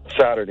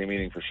 Saturday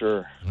meeting for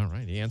sure. All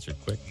right, he answered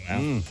quick.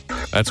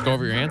 Let's go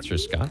over your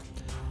answers, Scott.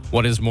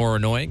 What is more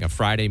annoying, a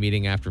Friday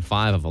meeting after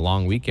 5 of a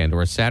long weekend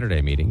or a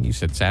Saturday meeting? You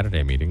said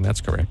Saturday meeting.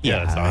 That's correct.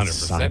 Yeah, that's that 100%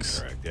 sucks.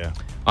 correct. Yeah.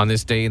 On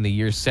this day in the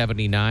year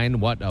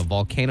 79, what a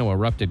volcano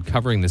erupted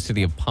covering the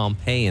city of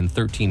Pompeii in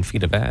 13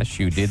 feet of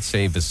ash? You did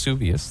say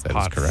Vesuvius. That is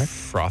Hot, correct.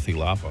 frothy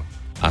lava.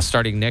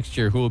 Starting next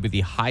year, who will be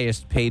the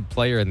highest paid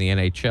player in the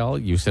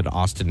NHL? You said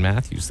Austin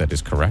Matthews. That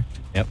is correct.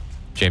 Yep.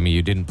 Jamie,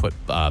 you didn't put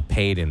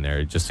paid in there.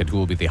 It just said who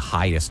will be the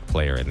highest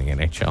player in the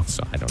NHL.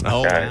 So I don't know.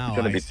 Oh, it's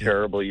going to be a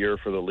terrible year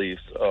for the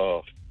Leafs.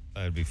 Oh,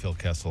 That'd be Phil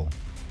Kessel.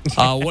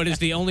 What is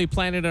the only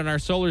planet in our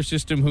solar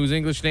system whose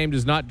English name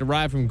does not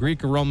derive from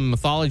Greek or Roman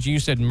mythology? You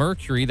said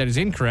Mercury. That is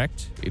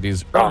incorrect. It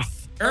is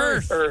Earth.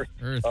 Earth, the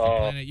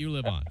planet you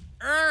live on.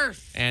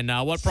 Earth. And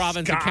what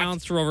province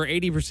accounts for over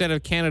 80%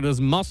 of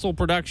Canada's mussel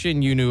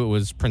production? You knew it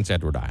was Prince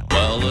Edward Island.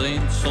 Well, it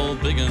ain't so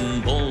big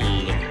and bold,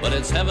 but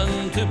it's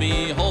heaven to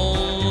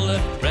behold.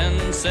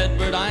 Prince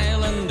Edward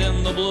Island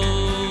in the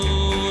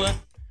blue.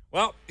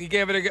 Well, you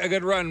gave it a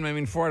good run. I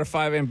mean, 4 out of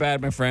 5 ain't bad,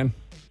 my friend.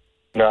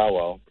 no,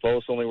 well,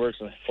 close only works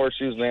in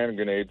horseshoes and hand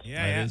grenades.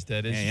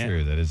 That is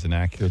true. That is an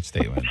accurate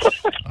statement,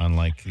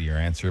 unlike your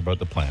answer about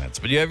the planets.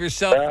 But you have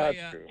yourself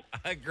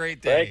a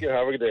great day. Thank you.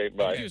 Have a good day.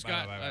 Bye. He's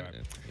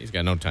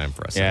got no time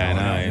for us.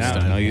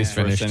 Yeah, no use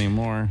for us finished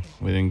anymore.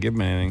 We didn't give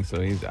him anything,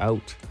 so he's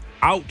out.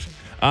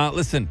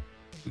 Listen,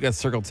 we got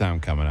Circle Town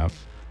coming up,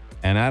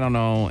 and I don't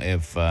know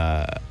if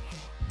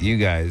you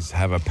guys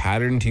have a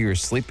pattern to your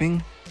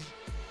sleeping,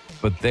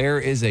 but there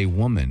is a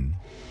woman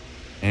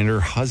and her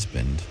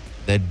husband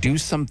that do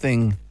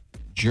something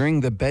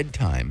during the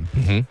bedtime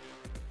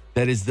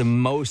that is the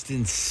most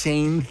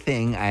insane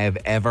thing I have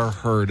ever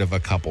heard of a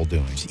couple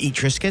doing. Eat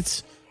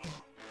Triscuits?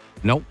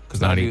 Nope, because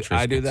Not I eat do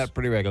Triscuits. that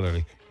pretty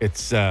regularly.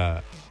 It's, what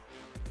are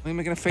you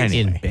making a face?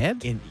 In at?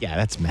 bed? Yeah,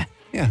 that's mad.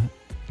 Yeah.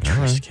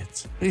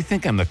 Triscuits. What do you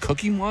think? I'm the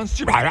Cookie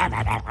Monster?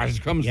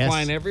 Just comes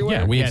flying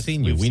everywhere. Yeah, we have Yes,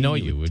 seen you. we've We seen know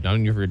you. you. We've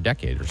known you for a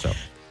decade or so.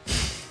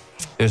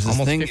 There's this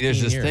Almost thing. 15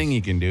 There's this years. thing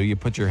you can do. You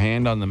put your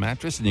hand on the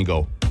mattress and you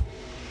go.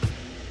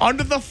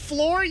 Onto the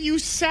floor, you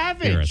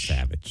savage. You're a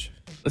savage.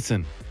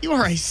 Listen, You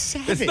are a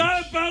savage. it's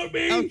not about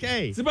me.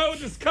 Okay. It's about what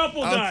this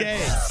couple does. Okay.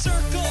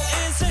 Circle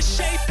is a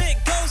shape, it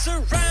goes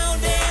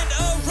around and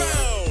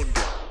around.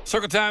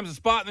 Circle Time's a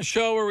spot in the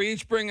show where we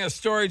each bring a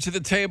story to the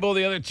table.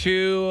 The other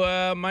two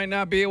might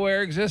not be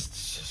aware exists.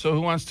 So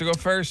who wants to go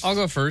first? I'll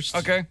go first.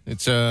 Okay.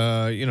 It's,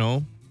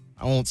 I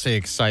won't say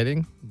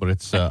exciting, but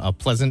it's a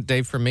pleasant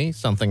day for me,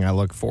 something I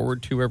look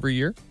forward to every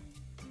year.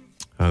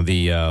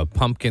 The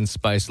pumpkin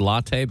spice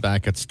latte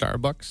back at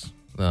Starbucks,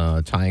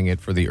 tying it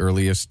for the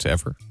earliest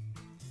ever.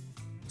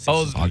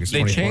 Oh, August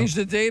they 24th. change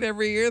the date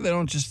every year. They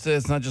don't just.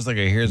 It's not just like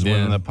here's one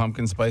Yeah. of the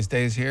pumpkin spice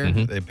days here.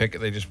 They pick it.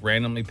 They just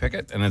randomly pick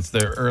it, and it's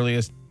their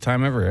earliest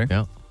time ever. Eh?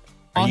 Yeah.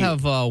 I'll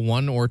have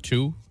one or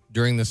two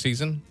during the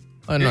season.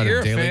 I'm not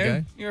You're a daily fan.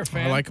 guy. You're a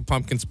fan. I like a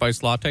pumpkin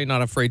spice latte,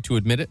 not afraid to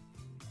admit it.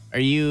 Are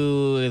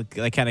you,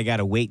 kind of got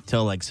to wait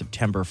till like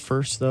September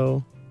 1st,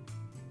 though?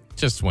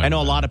 Just when I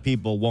know a lot of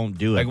people won't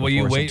do it. Like, will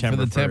you before wait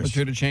September for the 1st.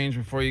 temperature to change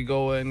before you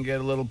go and get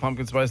a little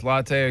pumpkin spice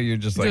latte, or you're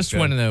just like just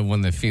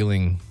when the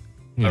feeling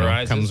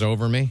arises? comes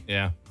over me,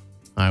 Yeah.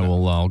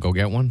 I'll go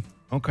get one.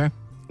 Okay.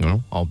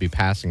 I'll be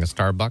passing a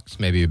Starbucks,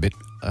 maybe a bit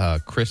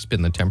crisp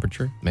in the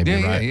temperature, maybe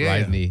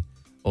riding the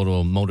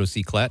little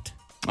motocyclette.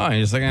 Oh,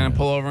 you're just like gonna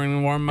pull over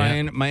and warm my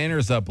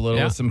inners up a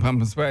little with some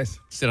pumpkin spice.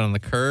 Sit on the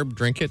curb,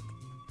 drink it.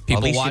 At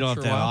People least watch you don't have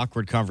for to a have while.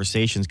 awkward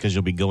conversations because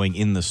you'll be going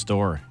in the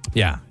store.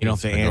 Yeah, You don't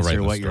have to I'll go right answer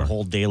in the what your store.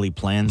 whole daily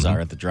plans are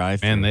at the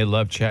drive-thru. Man, they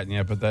love chatting you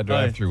up at that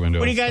drive-through window.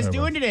 What are you at guys Starbucks.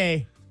 doing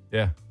today?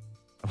 Yeah.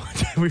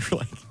 We were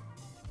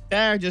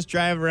like, just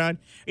driving around.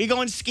 Are you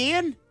going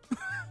skiing?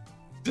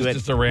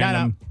 Just a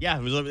random. No. Yeah,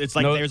 it's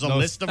like No- there's a no-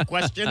 list of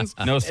questions.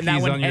 No and that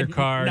skis one on your had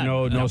car.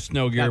 No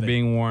snow gear nothing.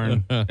 being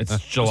worn. It's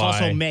July. It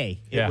was also May.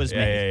 Yeah, It was yeah,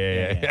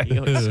 May. yeah.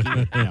 You go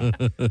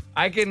skiing. Yeah.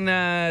 I can,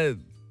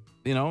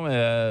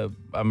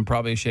 I'm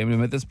probably ashamed to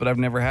admit this, but I've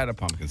never had a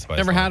pumpkin spice.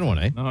 Never had latte. one,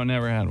 eh? No,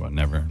 never had one.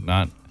 Never.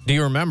 Not. Do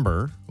you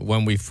remember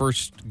when we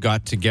first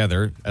got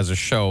together as a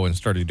show and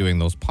started doing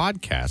those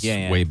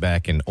podcasts way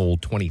back in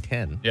old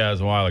 2010? Yeah, it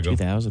was a while ago.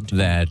 2000.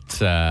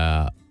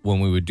 That when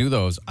we would do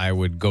those, I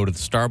would go to the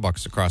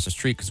Starbucks across the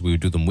street because we would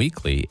do them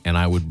weekly, and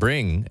I would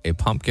bring a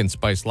pumpkin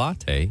spice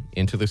latte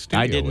into the studio.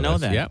 I didn't with know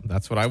us. that. Yeah,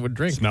 that's what I would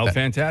drink. Smelled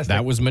fantastic.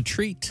 That was my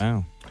treat.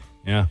 Wow.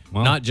 Yeah.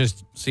 Well, Not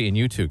just seeing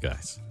you two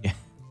guys. Yeah.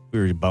 We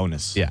were a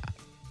bonus. Yeah.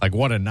 Like,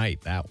 what a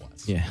night that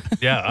was. Yeah.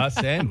 yeah, us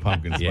and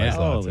pumpkin spice Yeah. latte.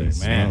 Holy Man,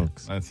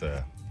 smokes. that's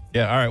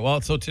yeah. All right.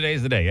 Well, so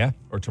today's the day, yeah,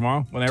 or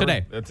tomorrow, whenever.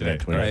 Today. Today.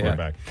 Yeah, All right, yeah. we're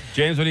back.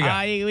 James, what do you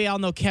got? We all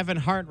know Kevin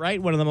Hart,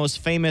 right? One of the most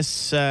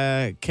famous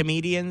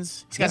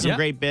comedians. He's got some Yeah.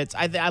 great bits.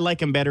 I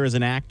like him better as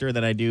an actor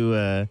than I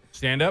do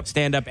Stand up.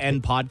 stand-up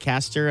and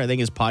podcaster. I think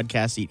his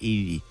podcast,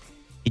 he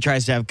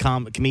tries to have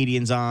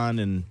comedians on,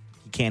 and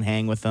he can't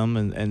hang with them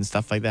and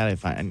stuff like that.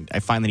 I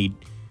find that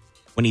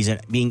when he's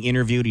being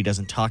interviewed, he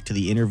doesn't talk to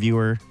the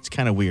interviewer. It's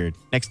kind of weird.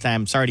 Next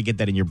time, sorry to get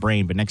that in your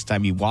brain, but next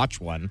time you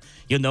watch one,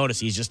 you'll notice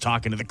he's just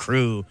talking to the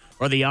crew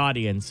or the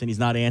audience, and he's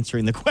not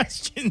answering the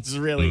questions,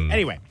 really.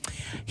 Anyway,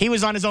 he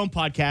was on his own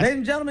podcast. Ladies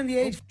and gentlemen, the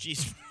age.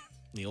 Jeez.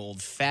 The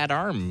old fat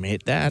arm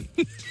hit that.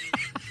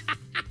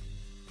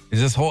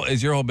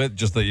 Is your whole bit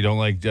just that you don't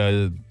like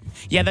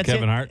Yeah, that's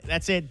Kevin it. Hart?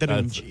 That's it.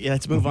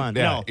 Let's move on.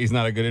 Yeah, No, he's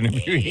not a good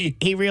interview.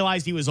 he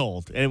realized he was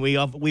old, and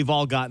we've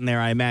all gotten there.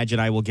 I imagine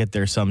I will get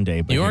there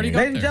someday. But You already got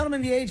Ladies and there.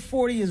 gentlemen, the age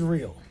 40 is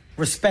real.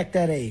 Respect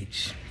that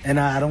age. And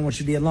I don't want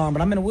you to be alarmed,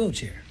 but I'm in a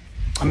wheelchair.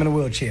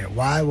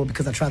 Why? Well,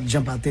 because I tried to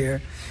jump out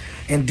there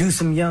and do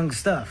some young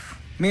stuff.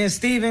 Me and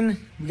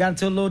Steven, we got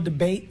into a little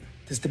debate.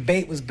 This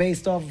debate was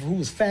based off of who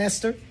was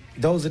faster.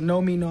 Those that know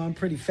me know I'm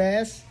pretty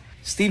fast.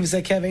 Steven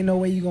said, Kev, ain't no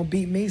way you going to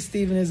beat me.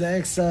 Steven is an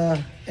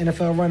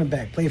ex-NFL running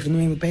back, played for the New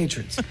England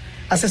Patriots.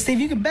 I said, Steve,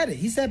 you can bet it.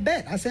 He said,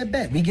 bet. I said,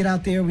 bet. We get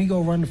out there, we go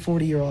run the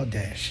 40-year-old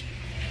dash.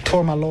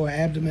 Tore my lower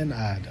abdomen.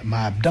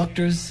 My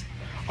abductors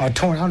are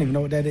torn. I don't even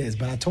know what that is,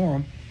 but I tore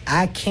them.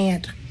 I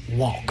can't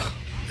walk.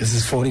 This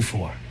is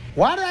 44.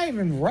 Why did I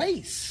even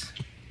race?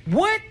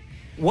 What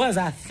was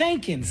I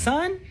thinking,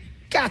 son?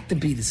 Got to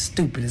be the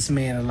stupidest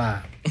man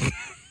alive.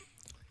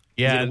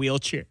 He's in a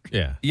wheelchair.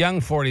 Yeah.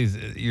 Young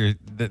 40s,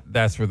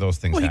 that's where those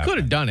things Well, he happen. could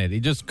have done it. He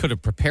just could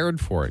have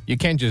prepared for it. You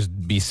can't just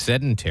be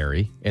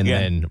sedentary and Yeah.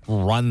 then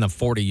run the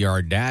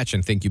 40-yard dash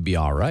and think you'd be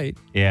all right.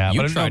 Yeah,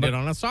 You but tried no, it but-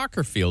 on a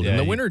soccer field Yeah, in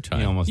the you-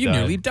 wintertime. you almost You died.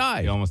 nearly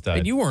died. You almost died.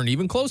 And you weren't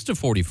even close to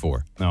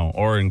 44. No,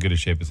 or in good a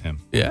shape as him.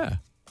 Yeah.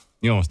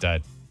 You almost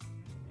died.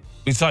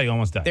 We saw you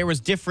almost die. There was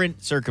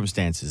different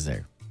circumstances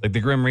there. Like the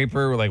Grim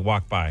Reaper, like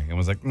walked by and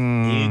was like,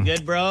 You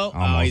good, bro? Oh,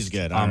 Almost. he's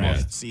good. All right.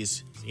 Almost. See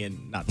you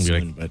not You're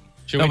soon, like, but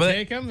Should No, we but-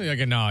 take him?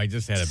 Like, no, I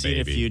just had a see baby.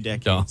 in a few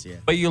decades. Yeah.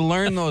 But you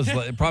learn those.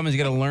 The problem is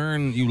you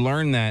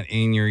learn that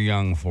in your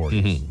young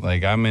 40s.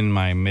 Like I'm in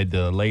my mid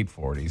to late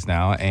 40s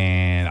now,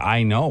 and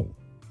I know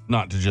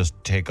not to just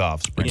take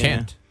off You spring.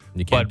 can't.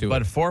 You can't do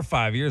But it. 4 or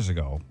 5 years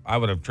ago, I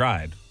would have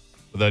tried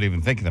without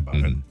even thinking about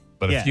it.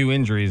 But Yeah. a few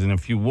injuries and a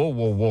few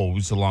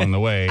whoas along the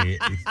way,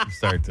 you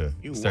start to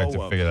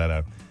whoa. figure that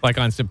out. Like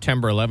on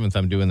September 11th,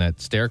 I'm doing that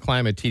stair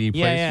climb at TD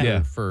Place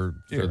yeah. for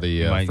Sure. the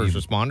You might first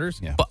need-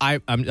 responders. Yeah. But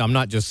I'm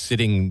not just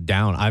sitting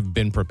down. I've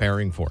been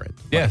preparing for it.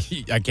 Yes.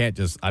 Like, I can't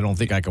just. I don't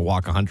think I could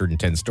walk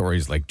 110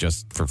 stories like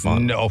just for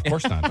fun. No, of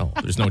course not. No,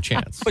 there's no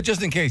chance. But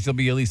just in case, you'll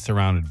be at least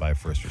surrounded by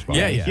first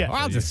responders. yeah. Or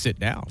I'll just sit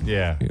down.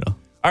 Yeah. You know.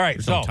 All right,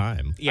 There's so no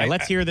time. Yeah,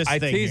 let's hear this I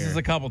thing teased here. this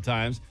a couple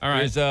times. All right.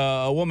 There's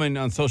a woman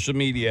on social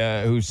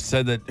media who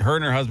said that her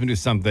and her husband do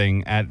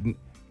something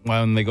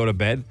when they go to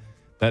bed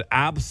that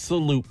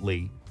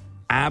absolutely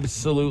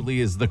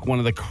is one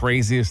of the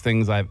craziest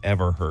things I've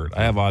ever heard.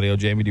 I have audio.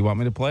 Jamie, do you want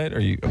me to play it? Or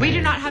you? We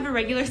do not have a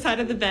regular side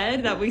of the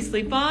bed that we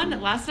sleep on.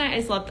 Last night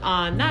I slept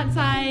on that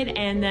side,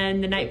 and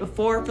then the night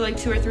before for like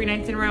 2 or 3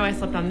 nights in a row I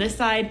slept on this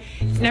side.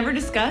 It's never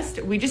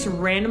discussed. We just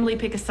randomly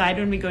pick a side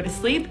when we go to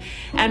sleep.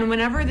 And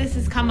whenever this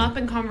has come up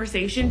in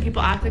conversation,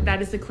 people act like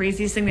that is the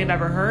craziest thing they've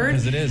ever heard.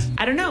 Because it is.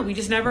 I don't know. We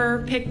just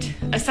never picked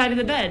a side of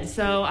the bed.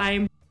 So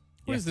I'm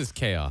What is this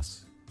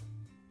chaos?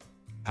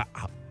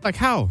 Like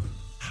how?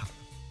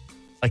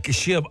 Like, is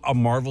she a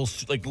Marvel,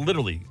 like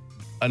literally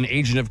an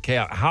agent of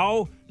chaos?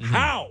 How?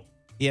 How?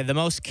 Yeah, the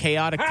most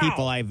chaotic How?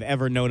 people I've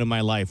ever known in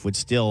my life would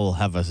still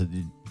have a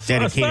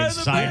dedicated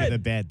side of the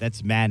bed.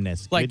 That's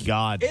madness. Like- Good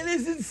God. It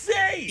is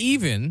insane.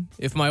 Even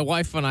if my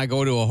wife and I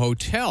go to a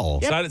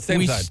hotel, Same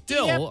we side.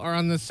 still are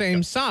on the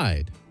same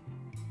side.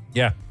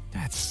 Yeah.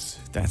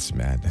 That's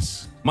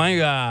madness.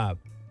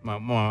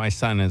 My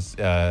son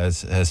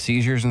has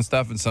seizures and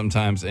stuff, and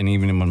sometimes, and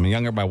even when I'm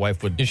younger, my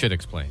wife would. You should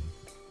explain.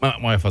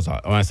 My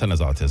son has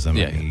autism.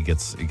 Yeah. And he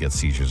gets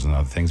seizures and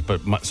other things.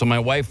 But my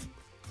wife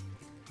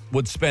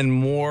would spend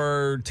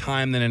more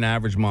time than an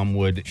average mom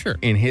would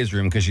in his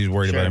room because she's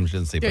worried about him. She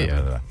doesn't sleep. Yeah,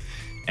 blah, blah, blah.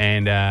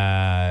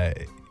 And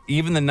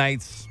even the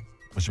nights,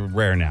 which are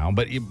rare now,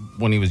 but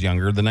when he was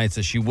younger, the nights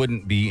that she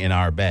wouldn't be in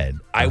our bed,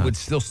 I would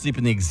still sleep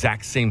in the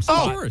exact same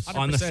spot course.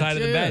 on the 100%, side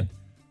of the yeah.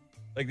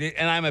 bed.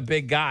 And I'm a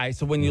big guy,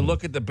 so when you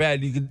look at the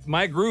bed,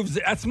 my grooves.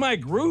 That's my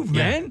groove,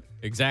 man.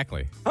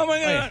 Exactly. How am I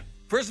gonna?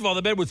 First of all,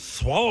 the bed would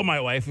swallow my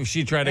wife if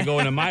she tried to go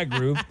into my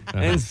groove,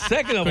 and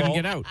second of Couldn't all,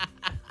 get out.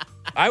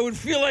 I would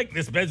feel like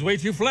this bed's way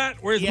too flat.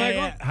 Where's my?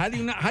 Yeah. How do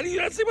you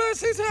not sleep on the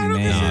same side? I don't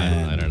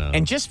Man. I don't know.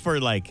 And just for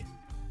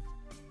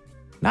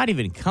not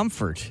even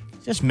comfort,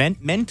 just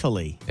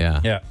mentally.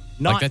 Yeah. Yeah.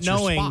 Not Like that's your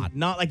knowing, spot.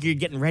 not like you're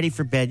getting ready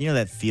for bed. You know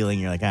that feeling?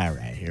 You're like, all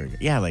right, here we go.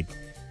 Yeah, like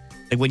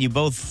when you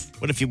both,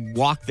 what if you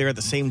walk there at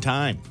the same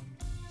time?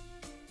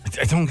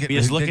 I don't get. You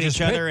just they look at just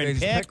each other pick, and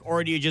they just pick,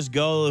 or do you just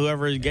go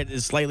whoever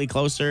is slightly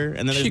closer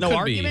and then there's no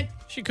argument?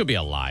 She could be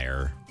a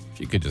liar.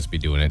 She could just be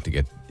doing it to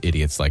get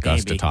idiots like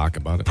us to Maybe. talk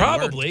about it.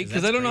 Probably,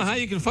 because That's I don't know how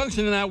you can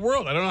function in that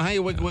world. I don't know how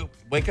you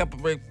wake up,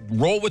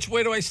 roll. Which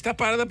way do I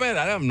step out of the bed?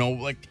 I don't know.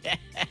 Like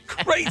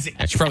crazy.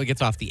 Yeah, she probably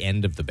gets off the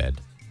end of the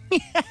bed.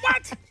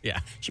 What?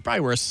 Yeah. She probably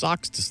wears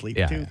socks to sleep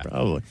Yeah, too, yeah.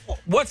 probably.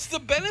 What's the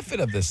benefit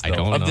of this? Though, I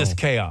don't of know. this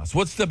chaos.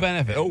 What's the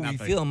benefit? Oh, we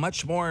feel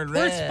much more.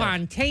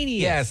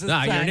 spontaneous. Yes,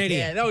 Nah, you're an spontaneous.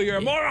 idiot. No, you're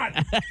a moron.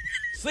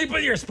 Sleep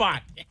in your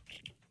spot.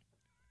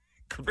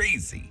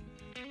 Crazy.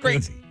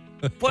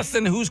 Plus,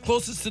 then who's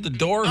closest to the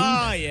door?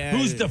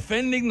 Who's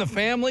defending the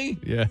family?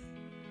 Yeah.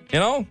 You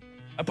know,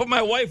 I put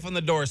my wife on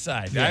the door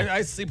side.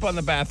 I sleep on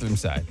the bathroom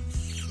side.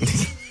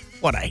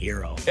 What a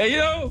hero. Yeah, you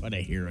know, What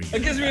a hero.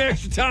 it gives me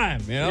extra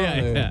time, you know?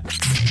 Yeah.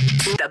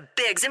 The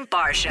Biggs and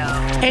Bar Show.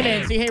 Hey,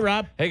 Nancy. Hey,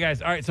 Rob. Hey,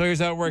 guys. All right, so here's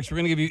how it works. We're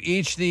going to give you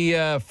each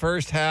the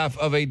first half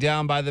of a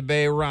Down by the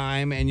Bay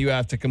rhyme, and you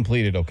have to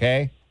complete it,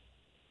 okay?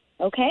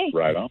 Okay.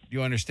 Right on.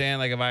 You understand?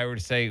 Like if I were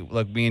to say,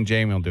 look, me and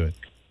Jamie will do it.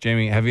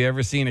 Jamie, have you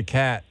ever seen a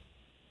cat?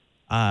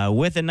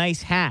 With a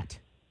nice hat.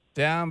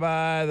 Down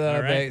by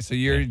the bay. So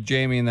you're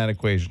Jamie in that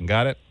equation.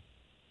 Got it?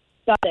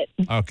 Got it.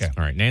 Okay.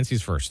 All right,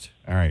 Nancy's first.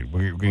 All right.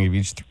 We're going to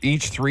give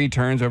each 3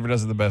 turns. Whoever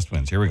does it the best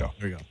wins. Here we go.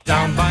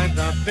 Down by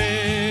the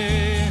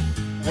bay,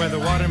 where the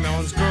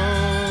watermelons grow,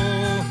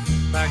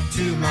 back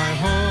to my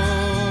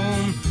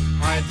home,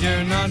 I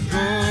dare not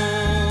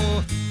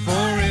go,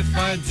 for if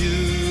I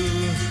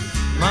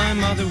do, my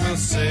mother will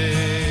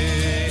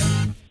say.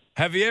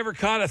 Have you ever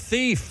caught a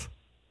thief?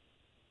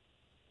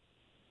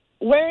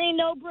 Wearing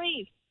no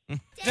brief.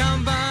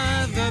 Down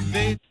by the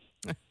bay.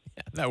 Yeah,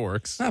 that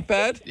works. Not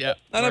bad. Yeah.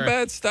 Not a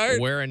bad start.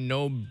 Wearing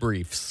no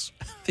briefs.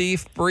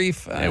 Thief,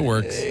 brief. It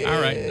works. All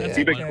right. That's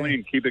Keep it one.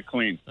 clean. Keep it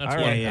clean. That's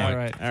All one right, point. all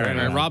right. All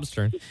right, Rob's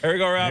turn. Here we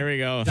go, Rob. Here we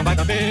go. Down by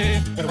the bay,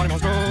 where the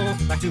watermelons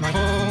grow, back to my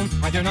home,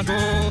 I dare not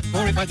go,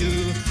 for if I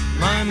do,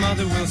 my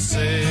mother will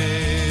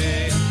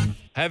say.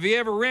 Have you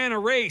ever ran a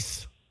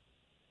race?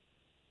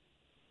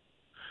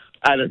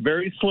 At a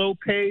very slow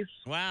pace.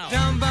 Wow.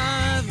 Down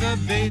by the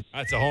bay.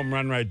 That's a home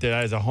run right there.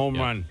 That is a home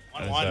run.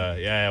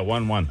 1-1. Yeah,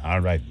 1-1.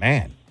 All right,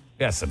 man.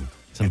 We got some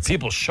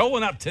people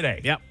showing up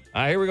today. Yep.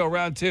 All right, here we go,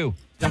 round 2.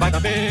 Down by the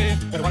bay,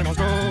 where the watermelons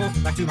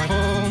grow, back to my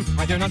home,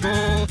 I dare not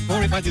go,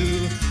 for if I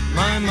do,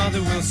 my mother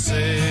will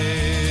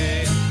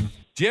say.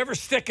 Do you ever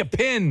stick a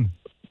pin?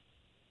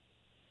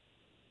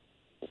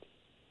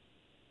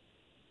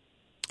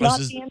 Not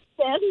This is- being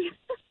said.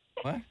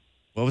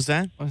 What was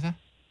that? What was that?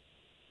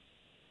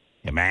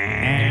 Yeah,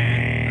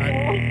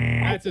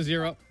 man. That's a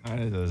 0. That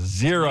is a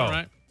 0. All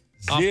right.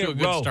 Off to a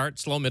good start.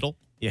 Slow middle.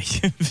 Yeah.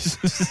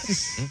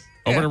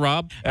 Over to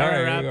Rob. All right,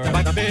 here we go, Down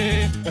by the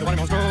bay, where the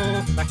watermelons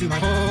grow, back to my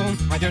home,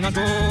 I dare not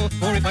go,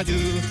 for if I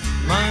do,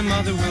 my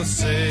mother will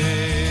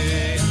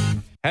say.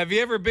 Have you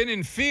ever been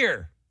in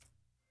fear?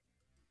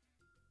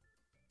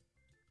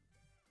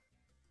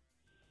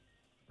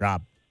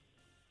 Rob.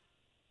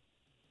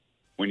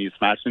 When you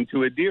smash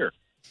into a deer.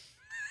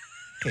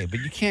 Okay, but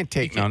you can't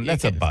take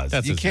that's a buzz.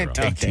 That's you a can't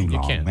 0. take Okay, too you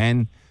long, can't.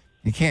 man.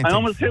 You can't. I take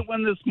almost hit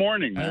one this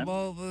morning, man.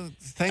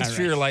 Thanks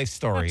for your life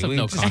story. That's of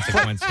no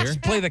consequence here.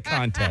 Just play the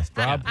contest,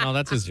 Rob. No,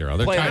 that's a 0.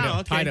 They're Play tied, it.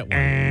 at, tied at 1.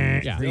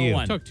 Yeah, for you.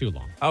 it took too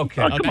long.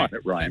 Okay. Oh, come on,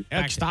 Ryan.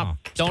 Stop.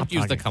 Don't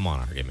use the come on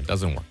argument.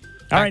 Doesn't work.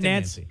 All right, Back to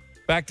Nancy.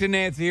 Back to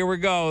Nancy. Here we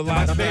go. Down by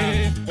Last the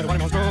bay, round. where the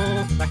watermelons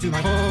grow, back to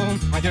my home,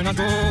 I dare not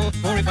go,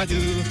 for if I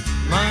do,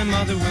 my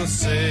mother will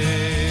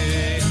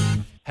say.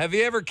 Have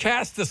you ever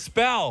cast a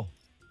spell?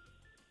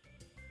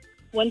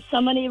 When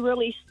somebody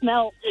really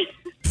smelt.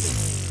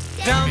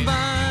 Down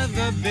by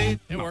the bay.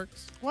 It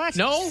works. What?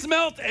 No.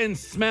 Smelt and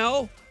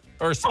smell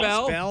or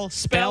spell.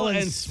 Spell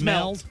and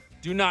smelt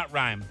do not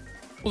rhyme.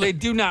 They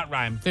do not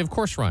rhyme. They of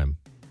course rhyme.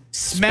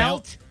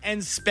 Smelt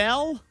and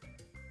spell?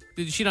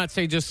 Did she not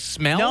say just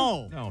smell?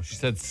 No. No, she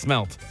said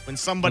smelt. When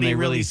somebody When they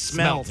really really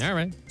smelt. All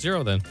right.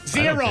 0 then.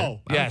 0. I don't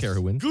Yes. care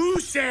who wins.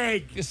 Goose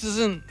egg. This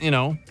isn't,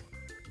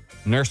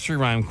 nursery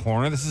rhyme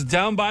corner. This is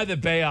Down by the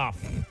Bay Off.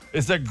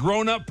 It's a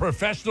grown-up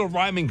professional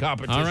rhyming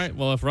competition. All right.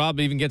 Well, if Rob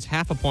even gets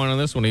half a point on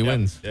this one, he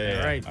wins. All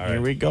right.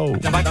 Here we go.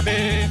 Down by the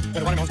bay, where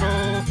the watermelons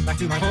grow, back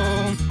to my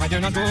home, I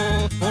dare not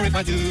go, for if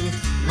I do,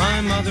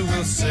 my mother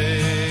will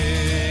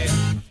say.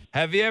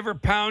 Have you ever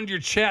pound your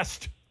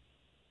chest?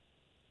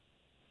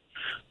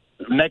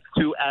 Next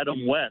to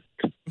Adam West.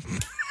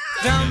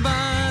 Down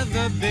by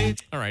the bay.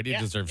 All right. He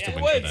deserves to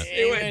win Wins. for that.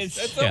 He wins.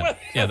 That's a Yeah, win.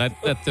 yeah,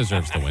 that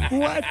deserves the win.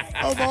 What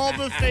of all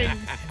the things?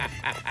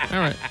 All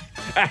right.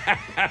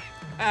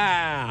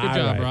 Good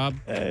job, Rob.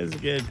 That is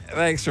good.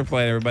 Thanks for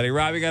playing, everybody.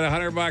 Rob, you got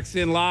 $100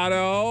 in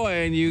Lotto,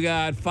 and you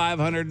got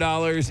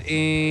 $500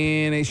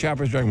 in a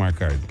Shoppers Drug Mart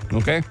card.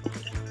 Okay?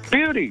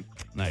 Beauty.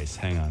 Nice.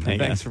 Hang on. Hang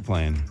Thanks for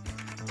playing.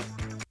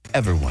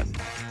 Everyone.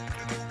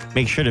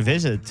 Make sure to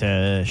visit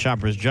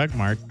Shoppers Drug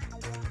Mart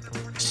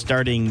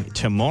starting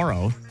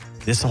tomorrow,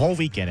 this whole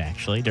weekend,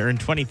 actually, to earn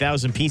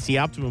 20,000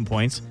 PC Optimum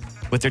points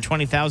with their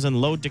 20,000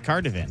 Load to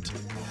Card event.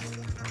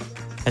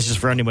 That's just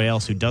for anybody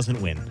else who doesn't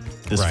win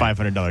this Right.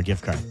 $500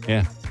 gift card.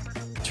 Yeah.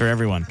 It's for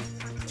everyone.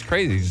 It's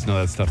crazy. You just know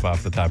that stuff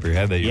off the top of your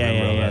head that you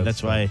remember all that That's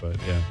stuff, why but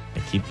yeah. I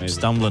keep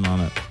stumbling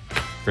on it.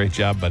 Great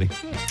job, buddy.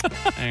 All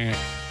right.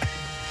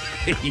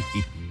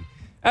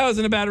 That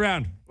wasn't a bad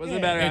round. Wasn't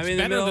a bad round. It's I mean, in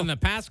the better middle- than the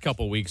past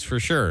couple weeks for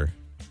sure.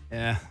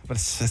 Yeah, but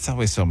it's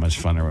always so much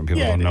funner when people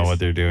Yeah, don't it know is. what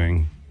they're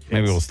doing.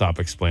 Maybe we'll stop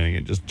explaining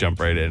it. Just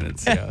jump right in and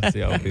see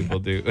how people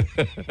do.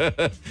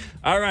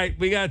 All right,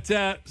 we got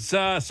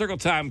Circle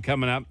Time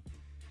coming up.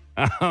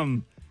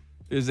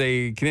 There's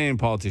a Canadian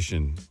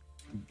politician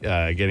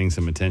getting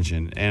some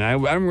attention, and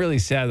I'm really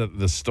sad that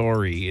the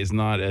story is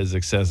not as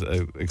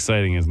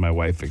exciting as my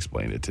wife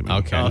explained it to me.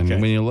 Okay. And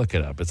when you look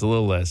it up, it's a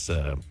little less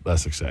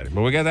exciting.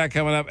 But we got that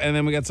coming up, and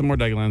then we got some more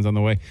Dougie on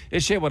the way.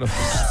 It's Shea What a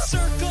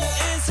Circle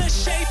is a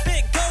shape,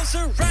 it goes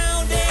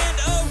around and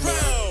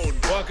around.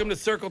 Welcome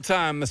to Circle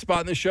Time, the spot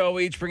in the show.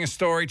 We each bring a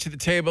story to the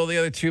table the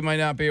other two might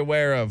not be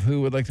aware of.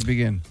 Who would like to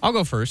begin? I'll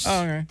go first.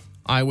 Oh, okay.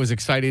 I was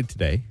excited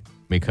today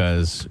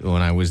because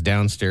when I was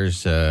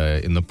downstairs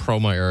in the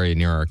promo area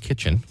near our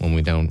kitchen, when we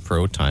went down for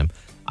oat time,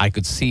 I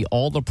could see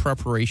all the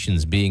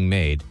preparations being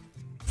made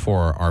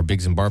for our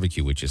Bigs and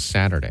Barbecue, which is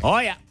Saturday. Oh,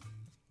 yeah.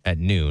 At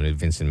noon at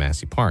Vincent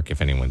Massey Park, if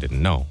anyone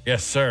didn't know.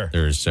 Yes, sir.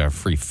 There's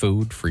free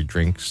food, free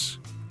drinks.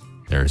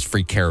 There's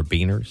free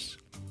carabiners.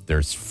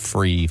 There's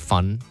free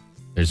fun.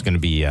 There's going to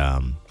be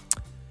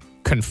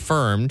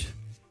confirmed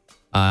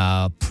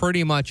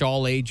pretty much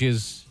all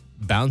ages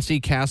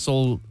bouncy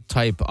castle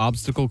type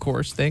obstacle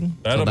course thing.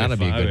 That'll be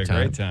fun. a good time.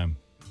 Great time.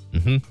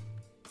 Mm-hmm.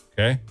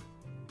 Okay.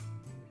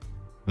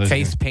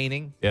 Face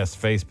painting. Yes,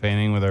 face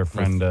painting with our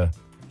friend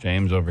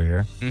James over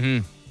here.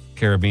 Mm-hmm.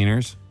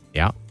 Carabiners.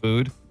 Yeah.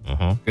 Food.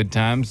 Uh-huh. Good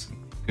times.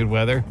 Good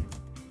weather.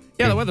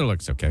 Yeah, the weather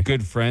looks okay.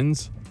 Good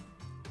friends.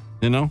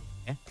 You know?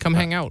 Yeah. Come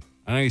hang out.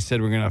 I know you said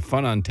we're going to have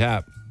fun on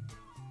tap.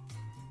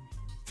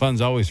 Fun's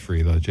always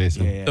free, though,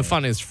 Jason. Yeah. The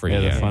fun is free.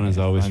 Yeah, the fun is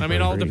always free. I mean,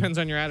 it all depends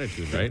on your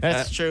attitude, right?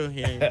 That's true.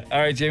 Yeah. All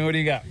right, Jamie, what do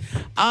you got?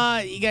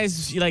 You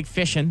guys, you like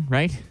fishing,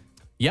 right?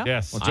 Yeah.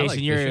 Yes. Well, I Jason,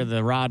 like you're fishing.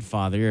 the rod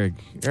father. You're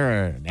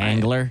an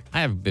angler.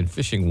 I have been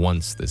fishing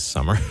once this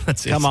summer.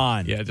 That's it. Come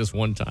on. Yeah, just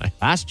one time.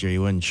 Last year,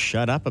 you wouldn't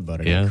shut up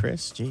about it, Yeah.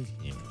 Chris. Jeez.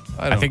 Yeah.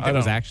 I think that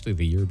was actually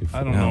the year before.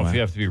 I don't know if you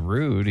have to be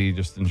rude. He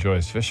just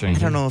enjoys fishing. I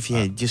don't know if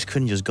you just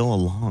couldn't just go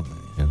along.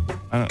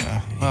 Well,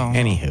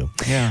 Anywho.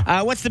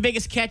 yeah. What's the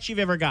biggest catch you've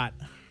ever got?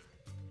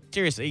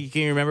 Seriously,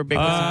 can you remember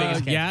what's the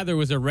biggest catch? Yeah, there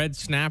was a red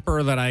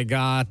snapper that I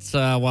got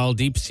while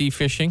deep sea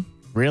fishing.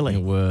 Really?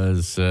 It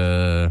was,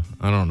 I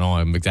don't know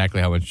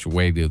exactly how much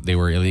weight they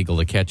were illegal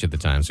to catch at the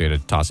time, so you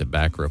had to toss it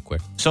back real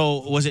quick.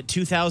 So was it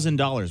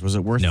 $2,000? Was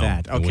it worth No,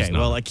 that? it was Okay, not.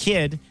 well, a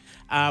kid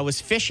was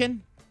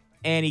fishing,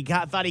 and he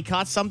thought he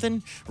caught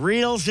something,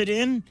 reels it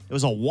in. It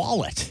was a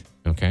wallet.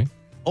 Okay.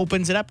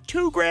 Opens it up,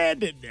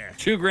 $2,000 in there.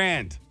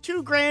 $2,000.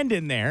 $2,000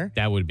 in there.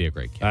 That would be a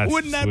great catch. That's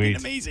Wouldn't that be an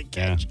sweet. amazing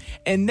catch?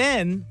 And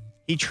then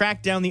he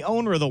tracked down the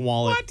owner of the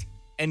wallet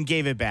and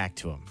gave it back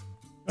to him.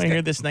 I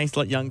hear this nice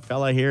young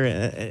fella here.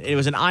 It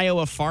was an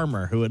Iowa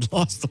farmer who had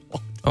lost the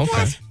wallet.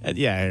 Okay.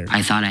 Yeah.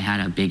 I thought I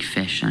had a big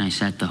fish, and I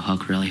set the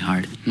hook really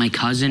hard. My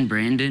cousin,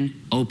 Brandon,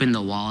 opened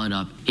the wallet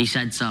up. He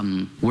said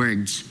some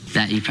words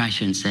that you probably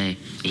shouldn't say.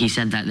 He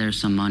said that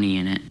there's some money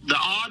in it. The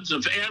odds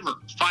of ever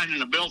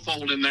finding a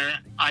billfold in there,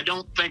 I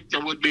don't think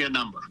there would be a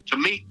number. To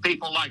meet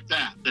people like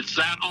that, that's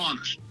that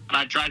honest. And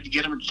I tried to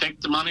get them to take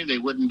the money. They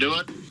wouldn't do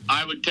it.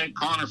 I would take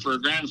Connor for a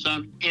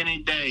grandson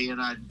any day, and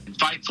I'd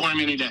fight for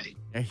him any day.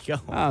 There you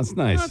go. Oh, it's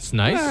nice. That's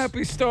nice. What a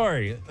happy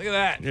story. Look at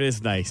that. It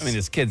is nice. I mean,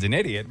 this kid's an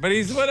idiot, but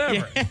he's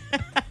whatever.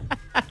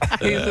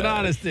 He's an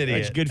honest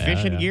idiot. Much good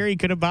fishing gear he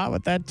could have bought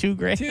with that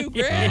 $2,000.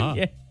 $2,000.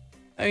 Uh-huh.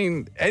 I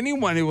mean,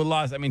 anyone who would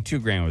lost, I mean,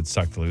 $2,000 would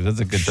suck to lose. That's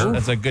a good.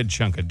 That's a good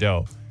chunk of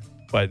dough.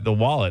 But the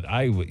wallet,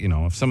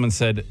 if someone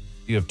said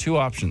you have two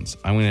options,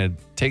 I'm going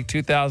to take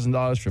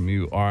 $2,000 from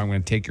you, or I'm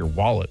going to take your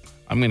wallet.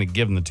 I'm going to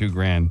give them the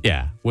 $2,000.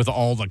 Yeah, with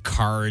all the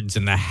cards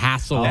and the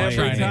hassle of Every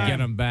trying time. to get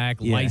them back,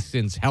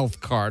 license,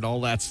 health card,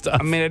 all that stuff.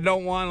 I mean, I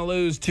don't want to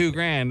lose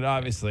 $2,000,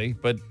 obviously,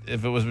 but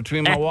if it was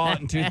between my wallet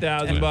and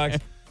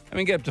 $2,000, I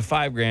mean, get up to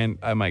 $5,000,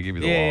 I might give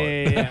you the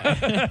wallet.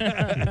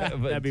 Yeah.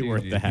 But That'd be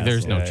worth the hassle.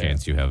 There's no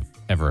chance you have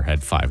ever had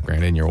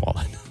 $5,000 in your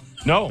wallet.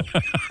 No,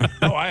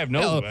 I have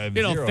no. I have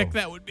You know zero. how thick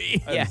that would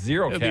be. I have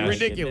zero It'd cash. be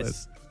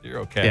ridiculous.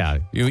 Zero cash. Yeah,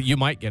 you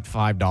might get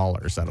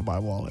 $5 out of my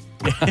wallet.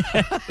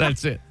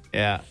 That's it.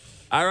 Yeah.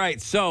 All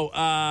right. So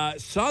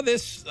saw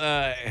this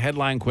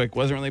headline quick.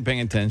 Wasn't really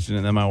paying attention,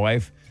 and then my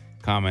wife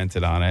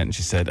commented on it, and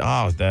she said,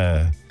 "Oh,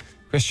 the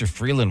Christopher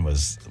Freeland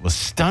was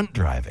stunt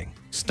driving.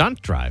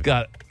 Stunt drive.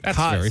 That's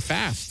caught very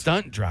fast.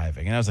 Stunt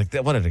driving." And I was like,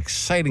 "What an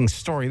exciting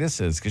story this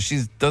is," because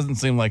she doesn't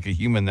seem like a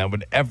human that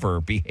would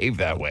ever behave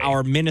that way.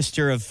 Our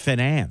Minister of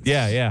Finance.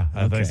 Yeah.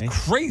 Okay. That's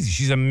crazy.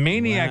 She's a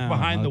maniac Wow,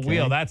 behind the okay.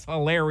 wheel. That's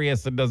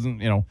hilarious. It doesn't,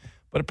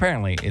 but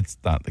apparently it's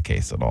not the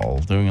case at all.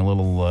 Doing a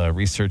little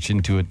research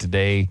into it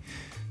today,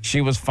 she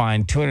was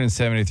fined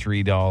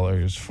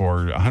 $273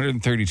 for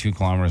 132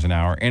 kilometers an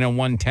hour in a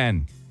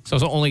 110. So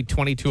it's only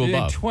 22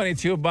 above.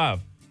 22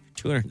 above.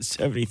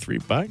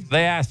 $273.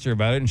 They asked her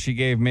about it, and she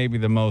gave maybe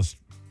the most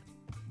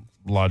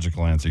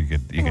logical answer you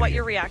could What give.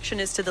 your reaction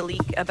is to the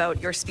leak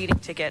about your speeding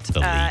ticket, The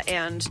leak.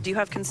 and do you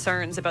have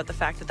concerns about the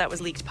fact that that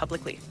was leaked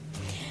publicly?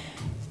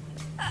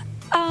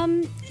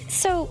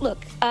 So,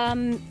 look,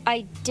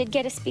 I did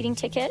get a speeding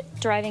ticket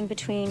driving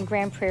between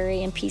Grand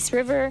Prairie and Peace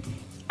River.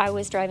 I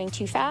was driving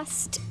too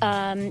fast,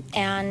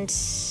 and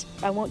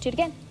I won't do it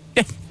again.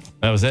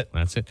 That was it.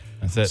 That's it.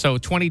 That's it. So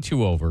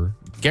 22 over.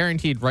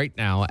 Guaranteed right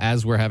now,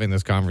 as we're having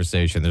this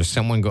conversation, there's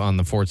someone on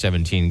the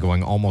 417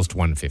 going almost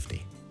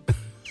 150.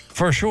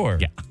 For sure.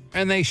 Yeah.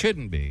 And they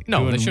shouldn't be. No,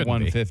 doing they shouldn't be.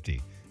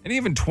 150. And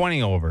even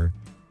 20 over.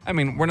 I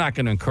mean, we're not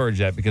going to encourage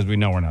that because we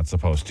know we're not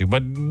supposed to.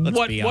 But Let's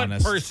what be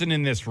honest. person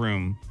in this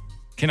room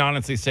can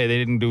honestly say they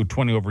didn't do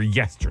 20 over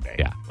yesterday.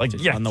 Yeah. Like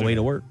Just on the way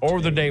to work.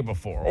 Or the day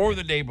before. Or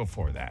the day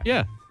before that.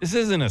 Yeah. This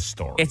isn't a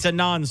story. It's a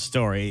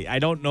non-story. I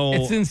don't know.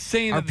 It's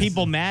insane. Are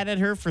people mad at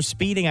her for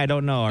speeding? I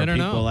don't know. Are I don't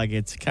people know. like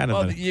it's kind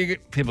Well,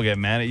 of people get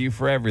mad at you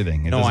for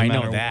everything. It No, doesn't I know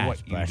matter that,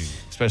 what you but- do.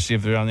 Especially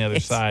if they're on the other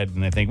side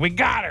and they think, we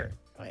got her.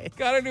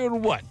 Got her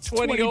doing what?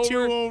 22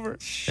 over.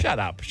 Shut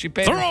up. She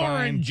paid Throw her her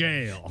fine. in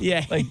jail.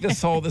 Yeah. Like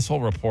this whole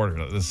reporter.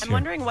 I'm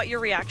wondering what your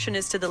reaction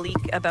is to the leak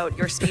about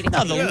your speeding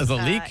No, ticket. there's a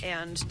leak.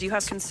 And do you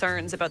have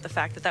concerns about the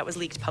fact that that was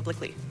leaked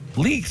publicly?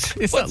 Leaked?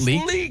 It's What's not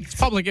leaked. leaked? It's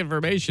public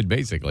information,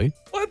 basically.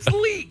 What's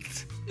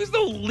leaked? There's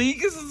no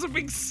leak. This is a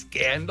big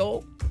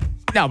scandal.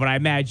 No, but I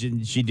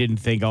imagine she didn't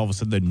think all of a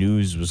sudden the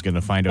news was going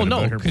to find out Well,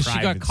 about no, her because she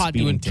got private caught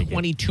speeding doing ticket.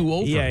 22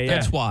 over. Yeah, yeah.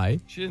 That's why.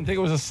 She didn't think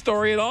it was a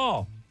story at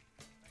all.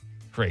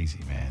 Crazy,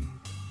 man.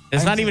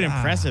 It's not even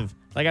impressive.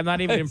 Like, I'm not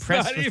even It's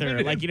impressed not with her.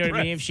 even Like, you know what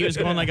I mean? If she was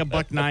impressive. going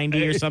like a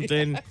 $1.90 or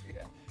something,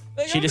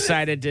 she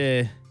decided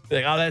to.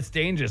 Like, oh, that's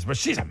dangerous, but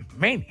she's a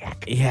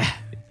maniac. Yeah.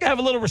 You have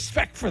a little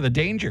respect for the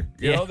danger.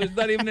 You know, there's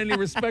not even any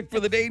respect for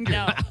the danger.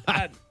 No.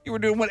 You were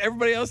doing what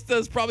everybody else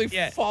does, probably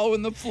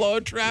following the flow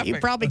of traffic. You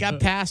probably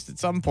got passed at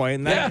some point,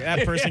 and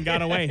that person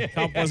got away.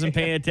 Cop wasn't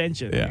paying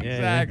attention. Yeah,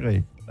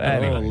 exactly.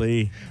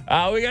 Holy.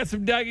 We got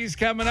some Dougies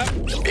coming up.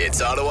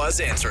 It's Ottawa's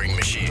answering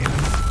machine.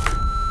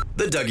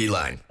 The Dougie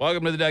Line.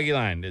 Welcome to the Dougie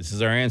Line. This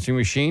is our answering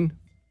machine.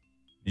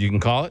 You can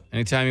call it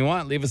anytime you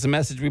want. Leave us a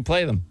message. We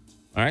play them.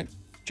 All right?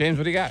 James,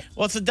 what do you got?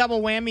 Well, it's a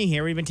double whammy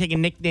here. We've been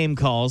taking nickname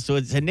calls, so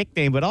it's a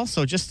nickname, but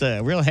also just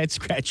a real head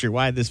scratcher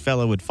why this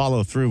fellow would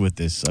follow through with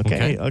this.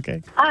 Okay.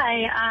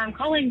 Hi, I'm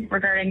calling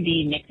regarding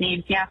the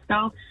nickname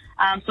fiasco.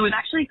 So we've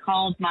actually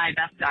called my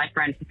best guy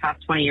friend for the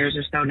past 20 years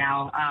or so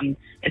now.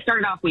 It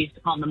started off, we used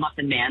to call him the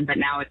Muffin Man, but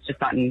now it's just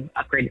gotten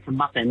upgraded to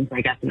Muffins,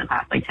 I guess, in the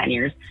past 10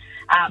 years.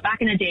 Back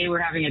in the day, we were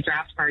having a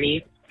draft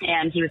party,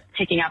 and he was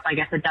picking up,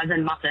 a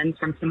dozen muffins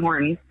from Tim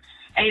Hortons.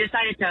 And he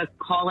decided to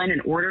call in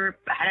and order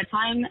ahead of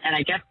time, and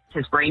I guess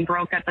his brain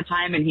broke at the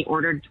time, and he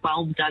ordered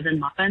 12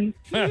 dozen muffins.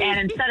 And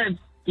instead of,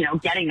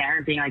 getting there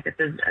and being like, this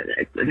is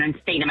an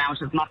insane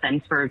amount of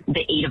muffins for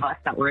the 8 of us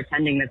that were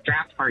attending this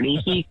draft party,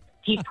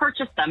 he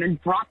purchased them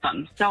and brought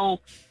them. So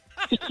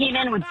he came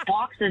in with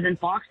boxes and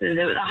boxes.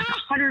 It was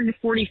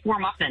 144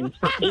 muffins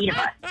for 8 of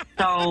us.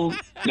 So,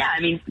 yeah,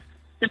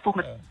 simple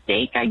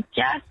mistake, I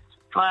guess.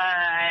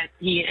 But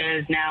he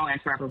is now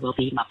and forever will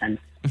be Muffins.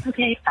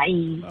 Okay, bye.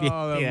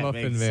 Oh, that Yeah,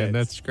 Muffin makes Man. sense.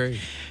 That's great.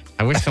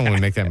 I wish someone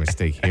would make that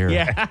mistake here.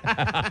 Yeah.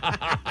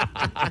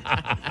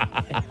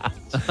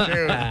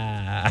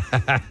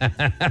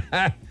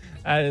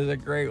 That is a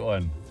great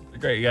one.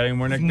 Great. You got any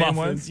more nickname Muffins,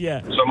 ones?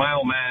 yeah. So my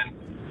old man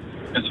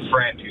has a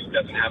friend who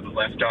doesn't have the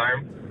left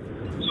arm.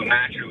 So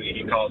naturally,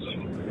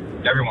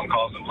 everyone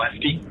calls him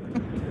Lefty.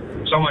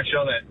 So much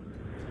so that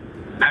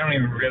I don't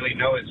even really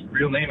know his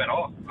real name at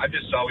all. I've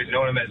just always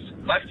known him as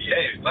Lefty.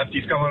 Hey,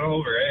 Lefty's coming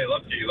over. Hey,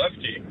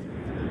 Lefty.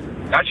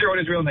 Not sure what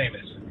his real name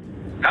is.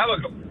 Have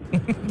a go.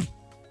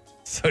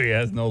 So he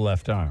has no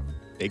left arm.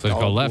 They So it's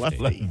call called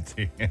him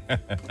Lefty.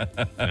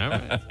 All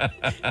right.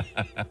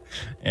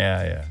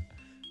 Yeah.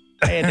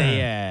 I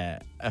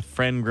had a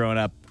friend growing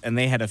up, and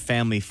they had a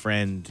family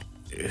friend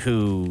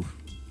who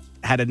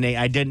had a name.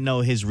 I didn't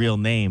know his real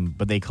name,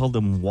 but they called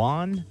him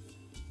Juan.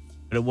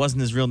 But it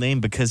wasn't his real name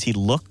because he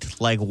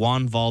looked like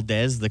Juan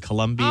Valdez, the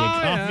Colombia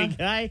coffee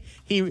guy.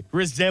 He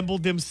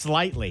resembled him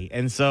slightly,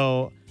 and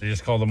so They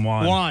just called him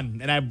Juan. Juan.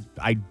 And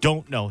I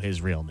don't know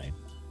his real name.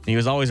 He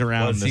was always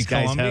around Was this he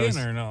guy's Colombian house.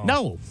 or no?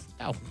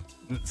 No.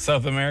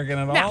 South American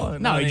at all? No, he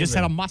Not just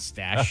even. had a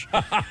mustache,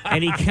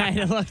 and he kind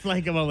of looked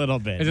like him a little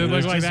bit. Does it look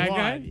was like just that Juan.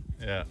 guy?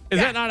 Yeah. Is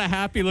that not a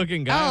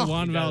happy-looking guy, Oh,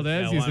 Juan he does.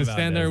 Valdez? Yeah, He used to Juan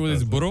stand there with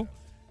Valdez his burro.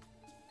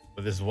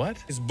 With his what?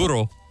 His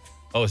burro.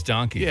 Oh, his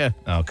donkey. Yeah.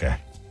 Okay.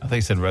 I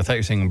thought you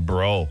were saying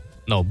bro.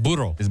 No,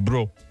 burro. His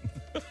bro.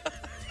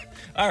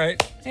 All right.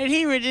 Did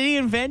he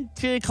invent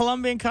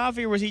Colombian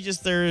coffee, or was he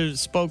just their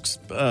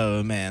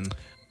spokesman?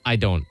 I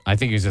don't. I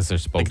think he's just their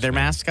spokesman. Like their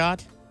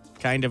mascot?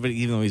 Kind of,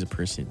 even though he's a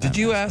person. Did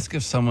you ask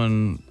if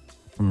someone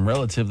from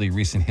relatively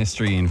recent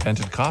history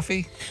invented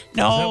coffee?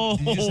 No,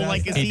 Did you just ask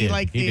like that? is he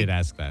like He the, did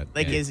ask that.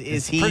 like Yeah.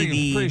 is he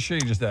pretty the sure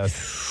you just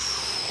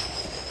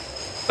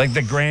asked. Like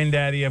the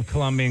granddaddy of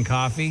Colombian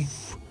coffee?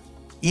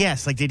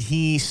 Yes, like did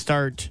he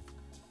start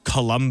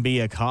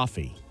Columbia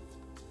Coffee?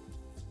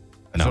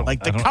 No,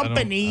 like the I don't-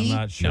 company. I'm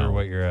not sure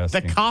what you're The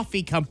asking.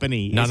 coffee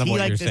company. None is of he what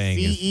like you're the saying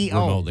is CEO?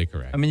 remotely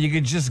correct. I mean, you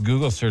could just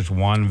Google search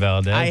Juan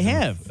Valdez. I and-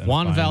 have. and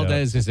Juan find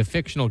Valdez is a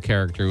fictional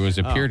character who has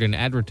appeared in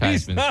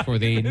advertisements not for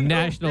the even a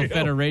National real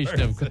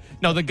Federation of...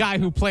 No, the guy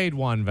who played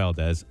Juan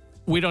Valdez.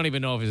 We don't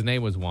even know if his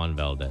name was Juan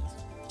Valdez.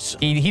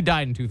 He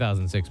died in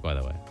 2006, by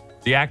the way.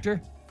 out. The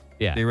actor?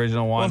 Yeah. The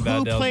original Juan Well,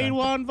 who Valdez. played actor?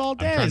 Juan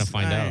Valdez? I'm trying to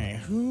find out.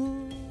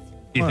 Who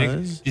Do you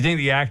was? think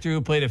the actor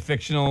who played a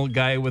fictional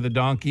guy with a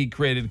donkey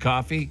created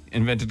coffee,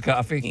 invented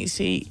coffee? You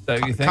see,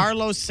 that what you think?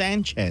 Carlos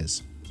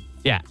Sanchez.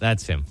 Yeah,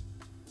 that's him.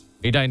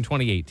 He died in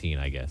 2018,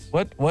 I guess.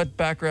 What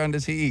background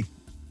does he?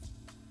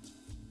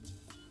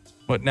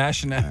 What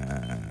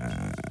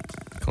nationality?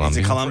 He's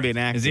a Colombian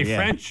actor. Is he yeah.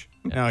 French?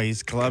 No,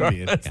 he's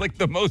Colombian. That's like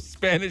the most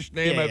Spanish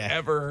name Yeah, I've yeah.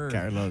 ever heard.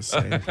 Carlos.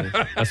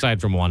 Aside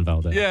from Juan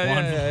Valdez.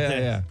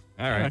 Yeah.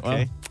 All right.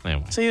 Okay. Well,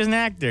 Anyway, So he was an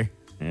actor.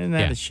 Isn't that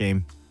Yeah. a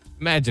shame?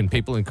 imagine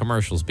people in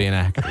commercials being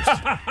actors.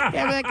 Yeah, but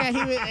that guy,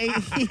 he was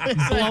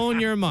Blowing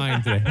your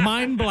mind today.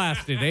 Mind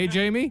blasted, eh,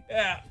 Jamie?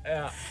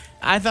 yeah.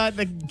 I thought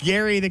the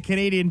Gary, the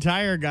Canadian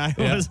Tire guy,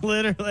 was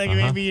literally like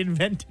maybe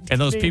invented. And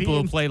those people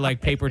who Canadian play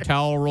like paper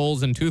towel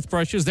rolls and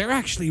toothbrushes, they're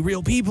actually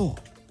real people.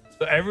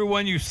 So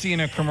everyone you see in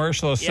a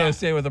commercial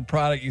associated with a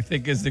product you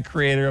think is the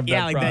creator of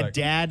that like product.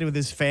 that dad with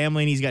his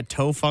family and he's got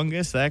toe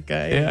fungus. That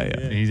guy.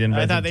 Yeah. He's I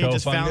invented thought they toe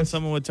just found fungus.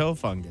 someone with toe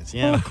fungus.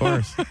 Yeah, of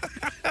course.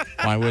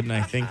 Why wouldn't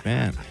I think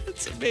that?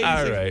 It's amazing.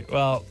 All right.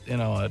 Well, you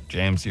know what,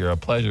 James, you're a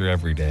pleasure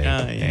every day.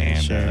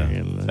 Sure.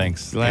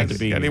 Thanks. Glad Thanks. to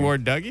be Any here. more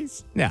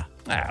Dougies? Yeah.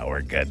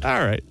 We're good.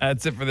 All right.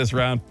 That's it for this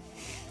round.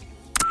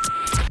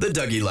 The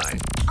Dougie Line.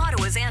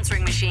 Ottawa's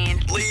answering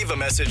machine. Leave a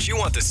message you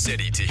want the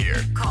city to hear.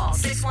 Call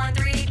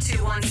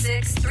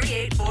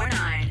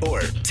 613-216-3849.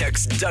 Or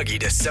text Dougie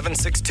to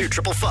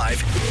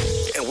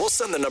 762-555 and we'll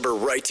send the number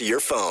right to your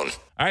phone.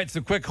 All right.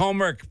 So quick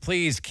homework.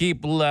 Please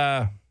keep.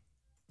 What?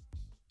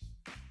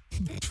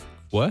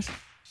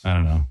 I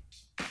don't know.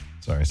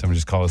 Sorry. Someone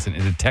just called us in.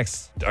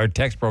 Our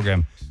text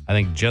program, I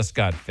think, just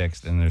got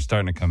fixed and they're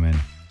starting to come in.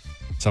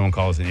 Someone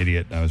called us an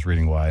idiot, and I was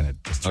reading why, and it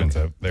just turns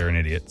out they're an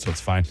idiot, so it's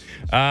fine.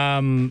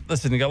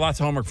 Listen, we got lots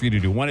of homework for you to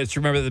do. One is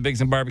to remember that the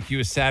Bigs and Barbecue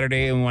is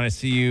Saturday, and we want to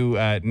see you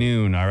at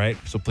noon, all right?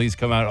 So please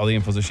come out. All the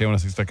info's at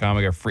shay106.com.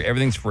 We got free.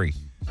 Everything's free.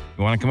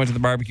 You want to come out to the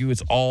barbecue,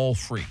 it's all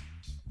free.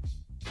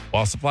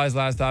 While supplies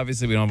last,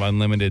 obviously, we don't have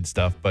unlimited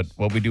stuff, but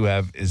what we do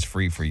have is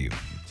free for you,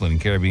 including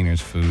carabiners,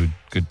 food,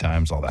 good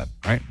times, all that,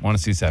 all right? Want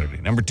to see you Saturday.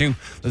 Number 2,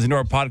 listen to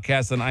our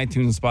podcast on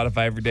iTunes and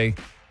Spotify every day.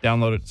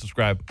 Download it,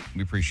 subscribe.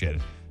 We appreciate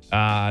it.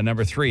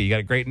 Number 3, you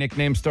got great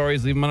nickname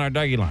stories, leave them on our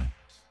Dougie line.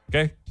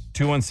 Okay?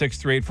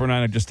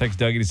 216-3849 or just text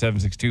Dougie to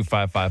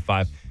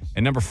 762-555.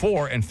 And number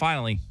 4, and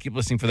finally, keep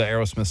listening for the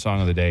Aerosmith song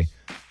of the day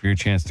for your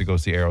chance to go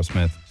see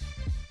Aerosmith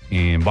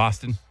in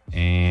Boston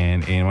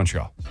and in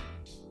Montreal.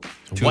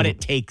 What It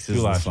Takes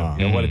is the song.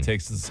 Yeah, What It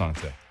Takes is the song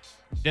today.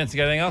 Gents, you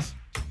got anything else?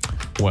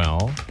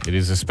 Well, it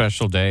is a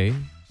special day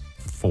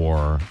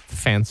for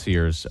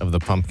fanciers of the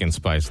pumpkin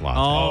spice latte.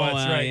 Oh,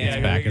 that's right. It's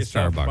Yeah, back get at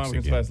Starbucks pumpkin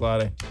again. spice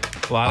latte.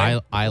 I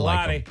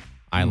like them.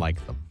 I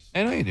like them.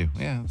 I know you do.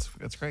 Yeah,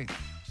 that's great.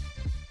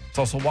 It's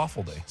also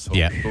waffle day, so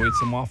Yeah. go eat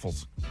some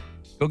waffles.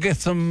 Go get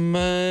some.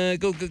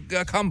 Go get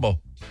a combo.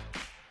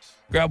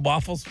 Grab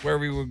waffles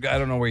wherever you. I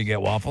don't know where you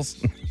get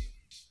waffles,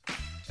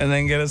 and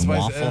then get a spice.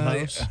 Waffle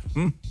House?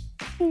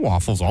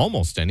 Waffles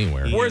almost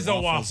anywhere. Where's a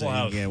Waffles Waffle and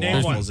House? you get Name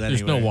one. waffles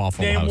There's no anywhere.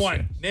 Waffle Name House one.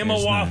 here. Name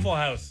There's a none. Waffle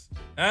House.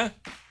 Huh?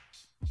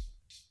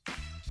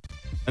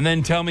 And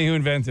then tell me who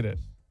invented it.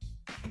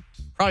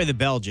 Probably the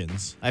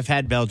Belgians. I've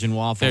had Belgian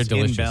waffles They're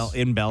delicious.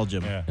 in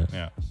Belgium.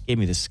 Yeah. Gave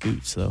me the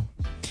scoots, though.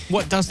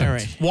 What doesn't? All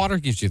right. Water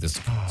gives you this.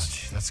 Oh,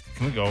 gee,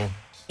 can we go?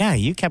 Yeah,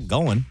 you kept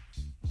going.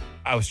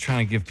 I was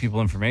trying to give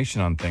people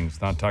information on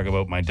things, not talk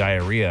about my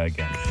diarrhea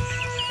again.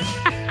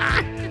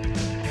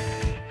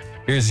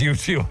 Here's you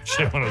two,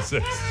 Shay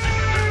 106.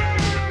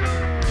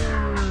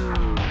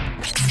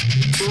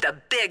 The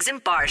Biggs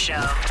and Bar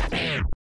Show.